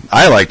good.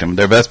 I liked them.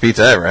 They're the best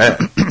pizza I ever had.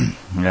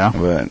 Yeah,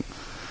 but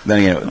then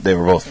again, they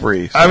were both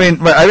free. So. I mean,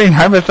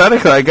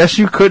 hypothetically, I guess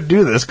you could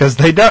do this because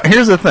they don't.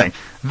 Here's the thing: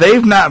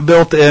 they've not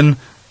built in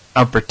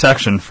a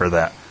protection for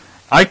that.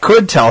 I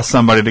could tell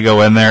somebody to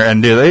go in there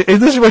and do that.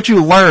 This is what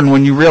you learn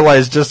when you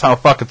realize just how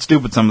fucking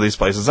stupid some of these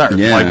places are.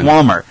 Yeah. Like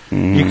Walmart.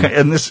 Mm-hmm.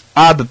 And it's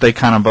odd that they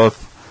kind of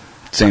both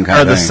same kind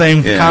are of the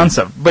thing. same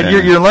concept. But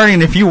Yeah. you're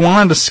learning if you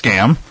wanted to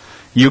scam,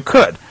 you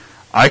could.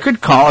 I could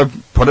call or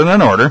put in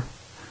an order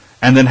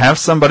and then have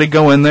somebody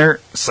go in there,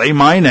 say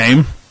my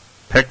name,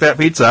 pick that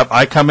pizza up.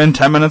 I come in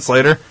 10 minutes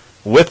later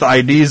with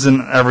IDs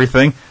and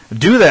everything,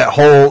 do that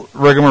whole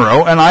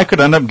rigmarole, and I could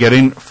end up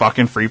getting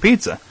fucking free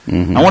pizza.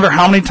 Mm-hmm. I wonder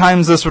how many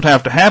times this would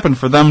have to happen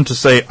for them to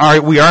say, all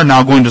right, we are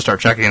now going to start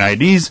checking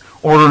IDs,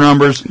 order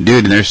numbers.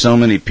 Dude, there's so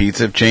many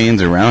pizza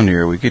chains around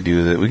here. We could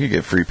do that. We could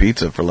get free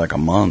pizza for like a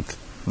month.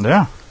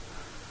 Yeah.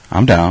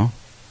 I'm down.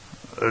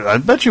 I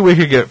bet you we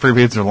could get free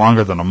pizza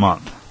longer than a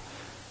month.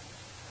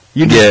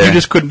 You Yeah.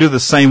 just couldn't do the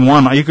same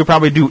one. You could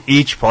probably do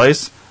each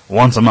place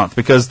once a month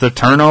because the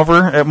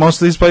turnover at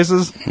most of these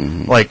places,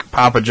 like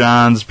Papa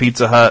John's,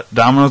 Pizza Hut,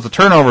 Domino's, the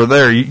turnover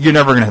there, you're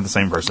never going to have the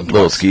same person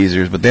Little twice.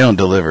 skeezers, but they don't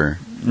deliver.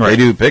 Right. They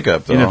do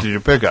pickup, though. You have to do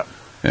pickup.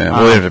 Yeah,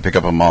 well, they have to pick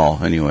up them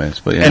all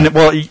anyways. But yeah.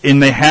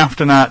 And they have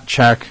to not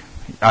check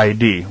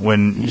ID.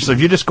 So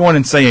if you just go in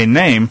and say a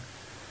name,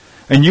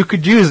 and you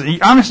could use,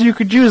 honestly, you'd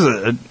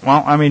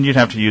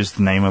have to use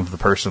the name of the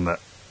person that.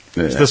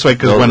 Yeah. This way,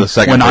 because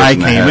The when I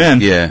person came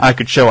that in, I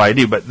could show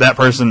ID, but that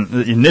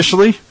person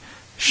initially,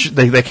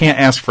 they can't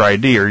ask for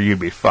ID or you'd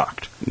be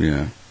fucked.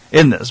 Yeah.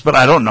 In this, but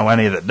I don't know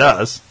any that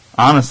does.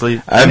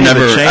 Honestly,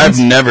 I've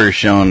never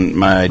shown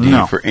my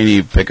ID for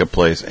any pickup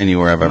place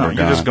anywhere I've ever gone.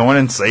 You just go in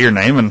and say your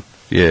name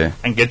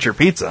and get your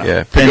pizza.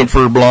 Yeah, pick up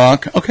for a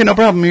block. Okay, no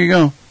problem. Here you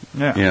go.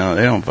 Yeah, you know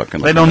they don't fucking.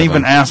 They don't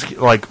even ask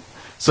like.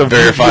 So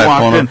verify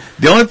phone number.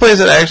 The only place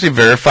that actually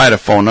verified a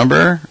phone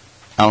number,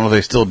 I don't know if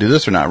they still do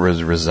this or not,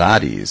 was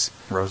Rosati's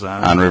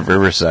on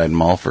Riverside in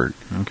Mulford.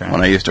 Okay.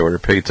 When I used to order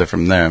pizza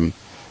from them,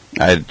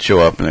 I'd show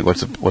up and like,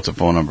 what's a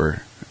phone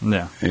number?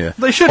 Yeah. Yeah.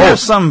 They should have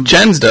some.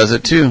 Chen's does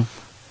it too.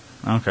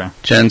 Okay.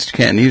 Chen's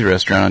Cantonese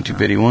restaurant on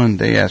 251.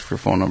 They ask for a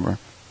phone number.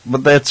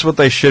 But that's what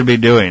they should be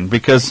doing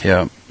because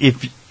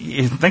if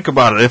you think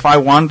about it, if I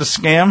wanted to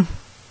scam,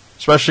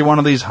 especially one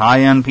of these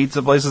high-end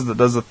pizza places that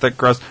does the thick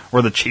crust,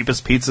 where the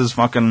cheapest pizza's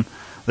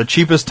the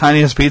cheapest,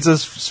 tiniest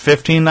pizza's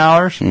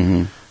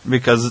 $15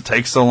 because it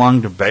takes so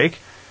long to bake.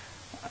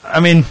 I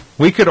mean,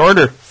 we could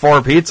order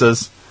 4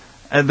 pizzas,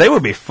 and they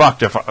would be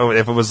fucked if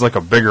it was like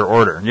a bigger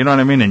order. You know what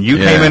I mean? And you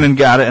came in and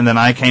got it, and then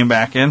I came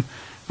back in.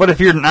 But if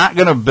you're not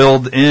going to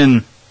build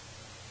in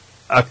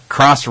a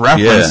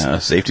cross-reference... Yeah,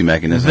 a safety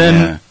mechanism,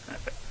 then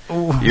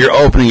you're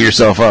opening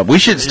yourself up. We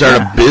should start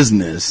a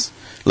business,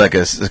 like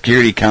a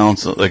security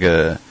council, like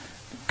a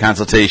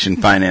consultation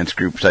finance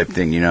group type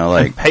thing,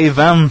 like... Pay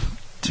them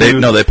to...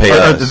 They pay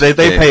us. They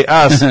pay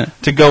us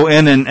to go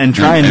in and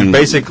try and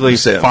basically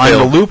find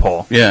a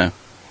loophole. Yeah.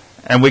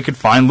 And we could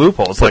find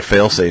loopholes. Like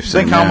fail-safe.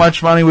 Think how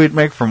much money we'd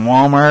make from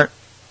Walmart,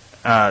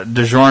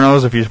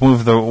 DiGiorno's, if you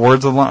move the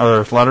words or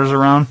letters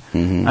around.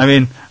 Mm-hmm. I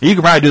mean, you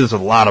could probably do this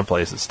with a lot of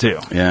places, too.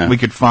 Yeah. We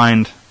could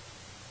find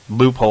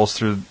loopholes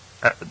through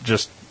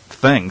just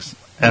things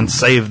and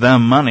save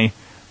them money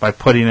by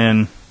putting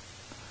in...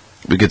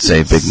 We could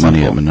save big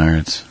money at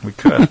Menards. We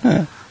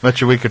could.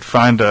 Bet you we could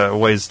find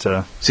ways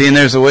to... See, and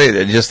there's a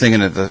way, just thinking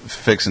that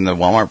fixing the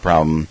Walmart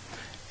problem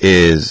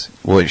is,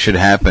 what should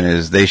happen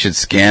is they should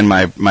scan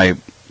my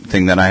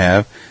thing that I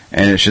have,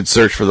 and it should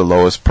search for the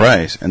lowest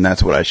price, and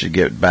that's what I should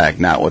get back,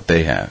 not what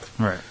they have.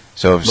 Right.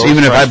 So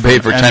even if I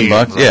paid for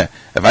 $10,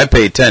 if I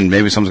paid 10,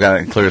 maybe someone's got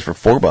it clears for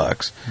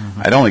 $4.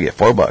 I'd only get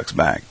 $4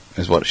 back,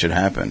 is what should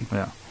happen.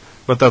 Yeah.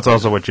 But that's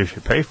also what you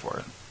should pay for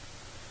it.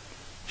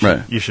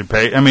 Right. You should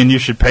pay. You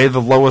should pay the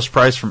lowest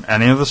price from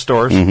any of the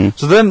stores. Mm-hmm.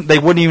 So then they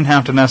wouldn't even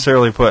have to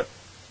necessarily put.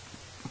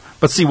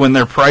 But see, when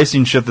they're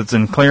pricing shit that's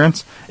in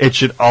clearance, it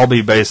should all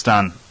be based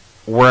on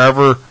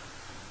wherever,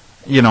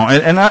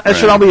 and it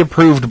should all be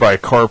approved by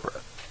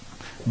corporate.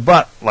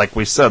 But like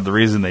we said, the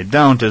reason they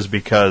don't is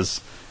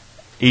because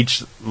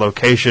each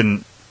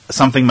location,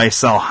 something may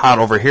sell hot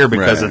over here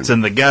because it's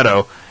in the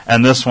ghetto,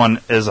 and this one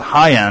is a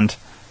high-end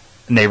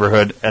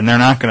neighborhood, and they're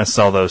not going to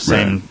sell those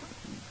same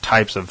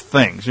types of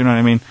things. You know what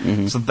I mean?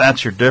 Mm-hmm. So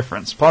that's your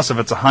difference. Plus, if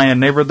it's a high-end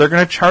neighborhood, they're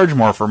going to charge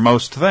more for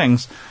most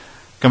things.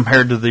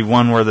 compared to the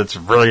one where that's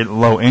really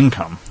low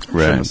income. I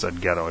shouldn't have Right.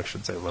 said ghetto. I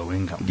should say low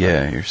income.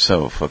 Yeah, you're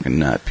so fucking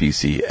not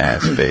PC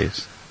ass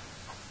face.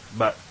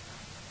 But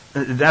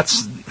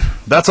that's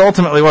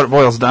ultimately what it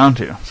boils down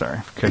to.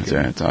 Sorry.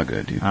 It's all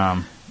good, dude.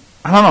 I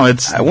don't know.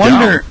 It's I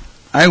wonder,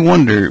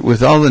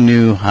 with all the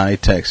new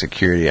high-tech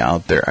security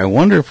out there, I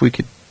wonder if we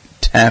could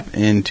tap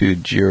into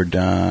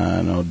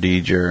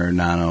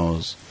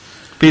DiGiordano's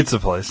pizza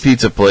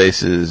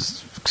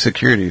place's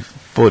security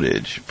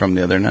footage from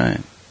the other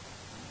night.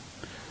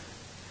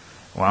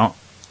 Well,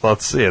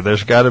 let's see.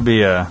 There's got to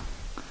be a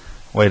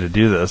way to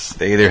do this.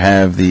 They either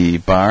have the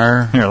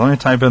bar Here, let me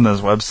type in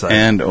this website.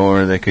 and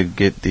or they could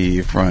get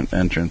the front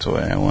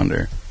entranceway, I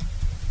wonder.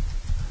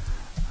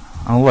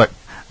 Oh, look.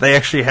 They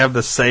actually have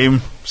the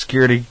same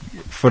security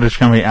footage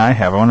company I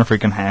have. I wonder if we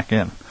can hack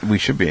in. We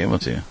should be able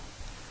to.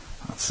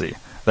 Let's see.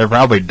 They're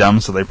probably dumb,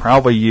 so they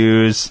probably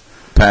use...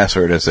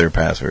 Password as their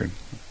password.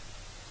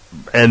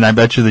 And I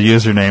bet you the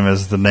username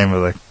is the name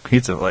of the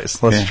pizza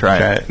place. Let's try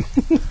it.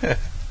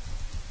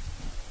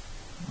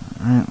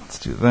 Alright, let's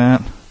do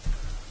that.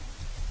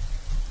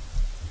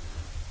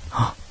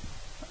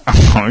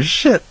 Oh,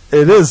 shit.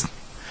 It is.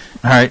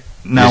 Alright,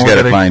 now you just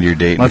got to find your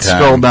date and let's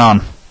time. scroll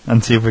down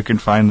and see if we can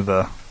find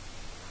the...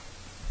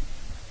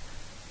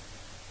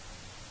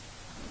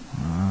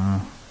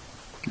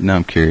 Now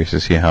I'm curious to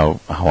see how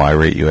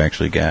irate you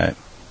actually got.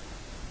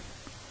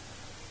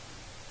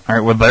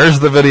 Alright, well, there's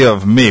the video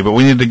of me, but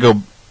we need to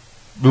go...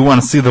 We want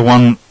to see the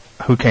one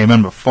who came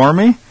in before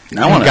me?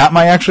 Got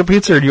my actual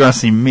pizza, or do you want to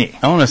see me?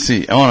 I want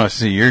to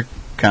see your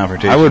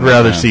confrontation. I would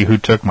rather see who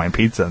took my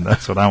pizza, and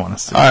that's what I want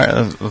to see.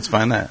 Alright, let's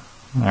find that.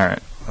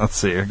 Alright, let's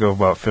see. I'll go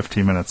about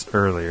 15 minutes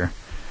earlier.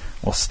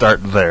 We'll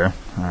start there.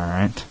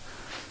 Alright.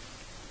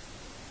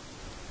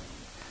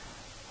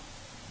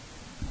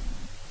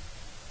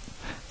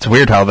 It's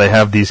weird how they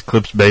have these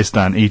clips based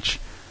on each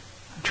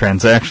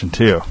transaction,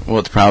 too. Well,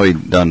 it's probably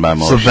done by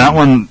motion. So that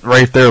one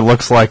right there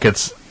looks like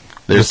it's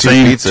There's the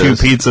same two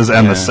pizzas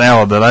and the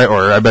salad that I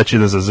ordered. I bet you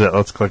this is it.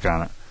 Let's click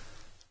on it.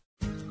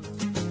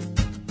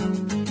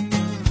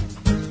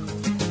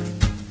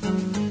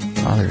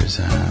 Oh, there's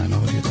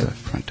nobody at the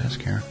front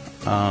desk here.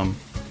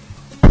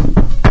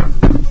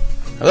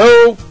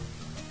 Hello?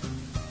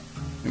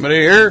 Anybody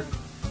here?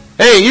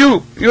 Hey,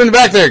 you in the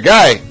back there,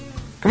 guy.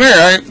 Come here,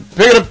 all right?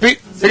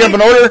 Pick up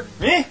an order.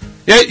 Me?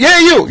 Yeah,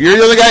 you. You're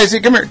the other guy. See,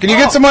 come here. Can you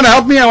get someone to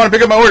help me? I want to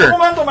pick up my order.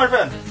 Momento, my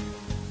friend.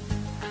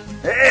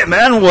 Hey,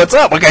 man, what's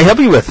up? What can I help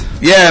you with?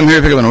 Yeah, I'm here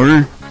to pick up an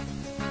order.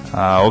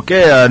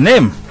 Okay,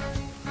 name?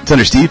 It's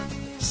under Steve.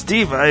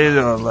 Steve, I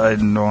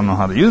don't know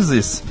how to use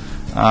this.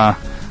 Yeah,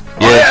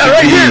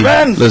 right here,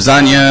 man.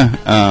 Lasagna,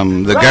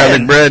 the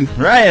garlic bread.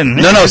 Ryan.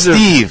 No,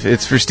 Steve.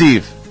 It's for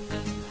Steve.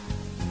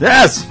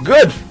 Yes,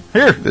 good.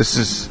 Here. This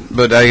is,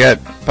 but I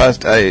got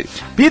pasta.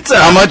 Pizza.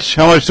 How much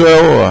do I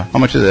owe? How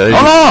much is it?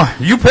 No,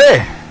 you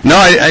pay. No,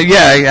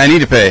 I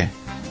need to pay.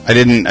 I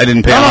didn't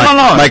pay.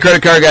 No. My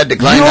credit card got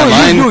declined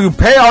online. You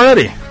pay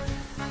already.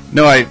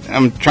 No,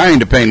 I'm trying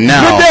to pay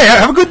now. Good day.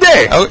 Have a good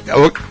day.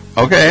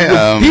 Okay.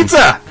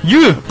 Pizza.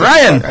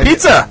 Ryan.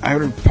 Pizza. I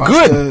ordered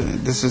pasta.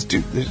 Good. This is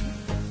two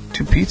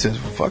pizzas.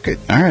 Fuck it.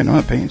 All right, I'm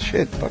not paying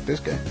shit. Fuck this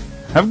guy.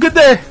 Have a good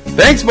day.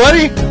 Thanks,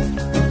 buddy.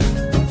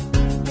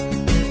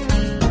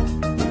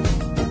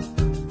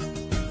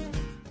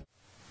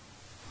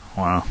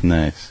 Wow.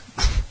 Nice.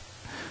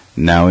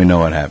 Now we know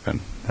what happened.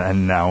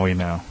 And now we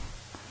know.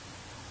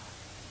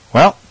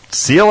 Well,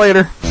 see you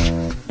later.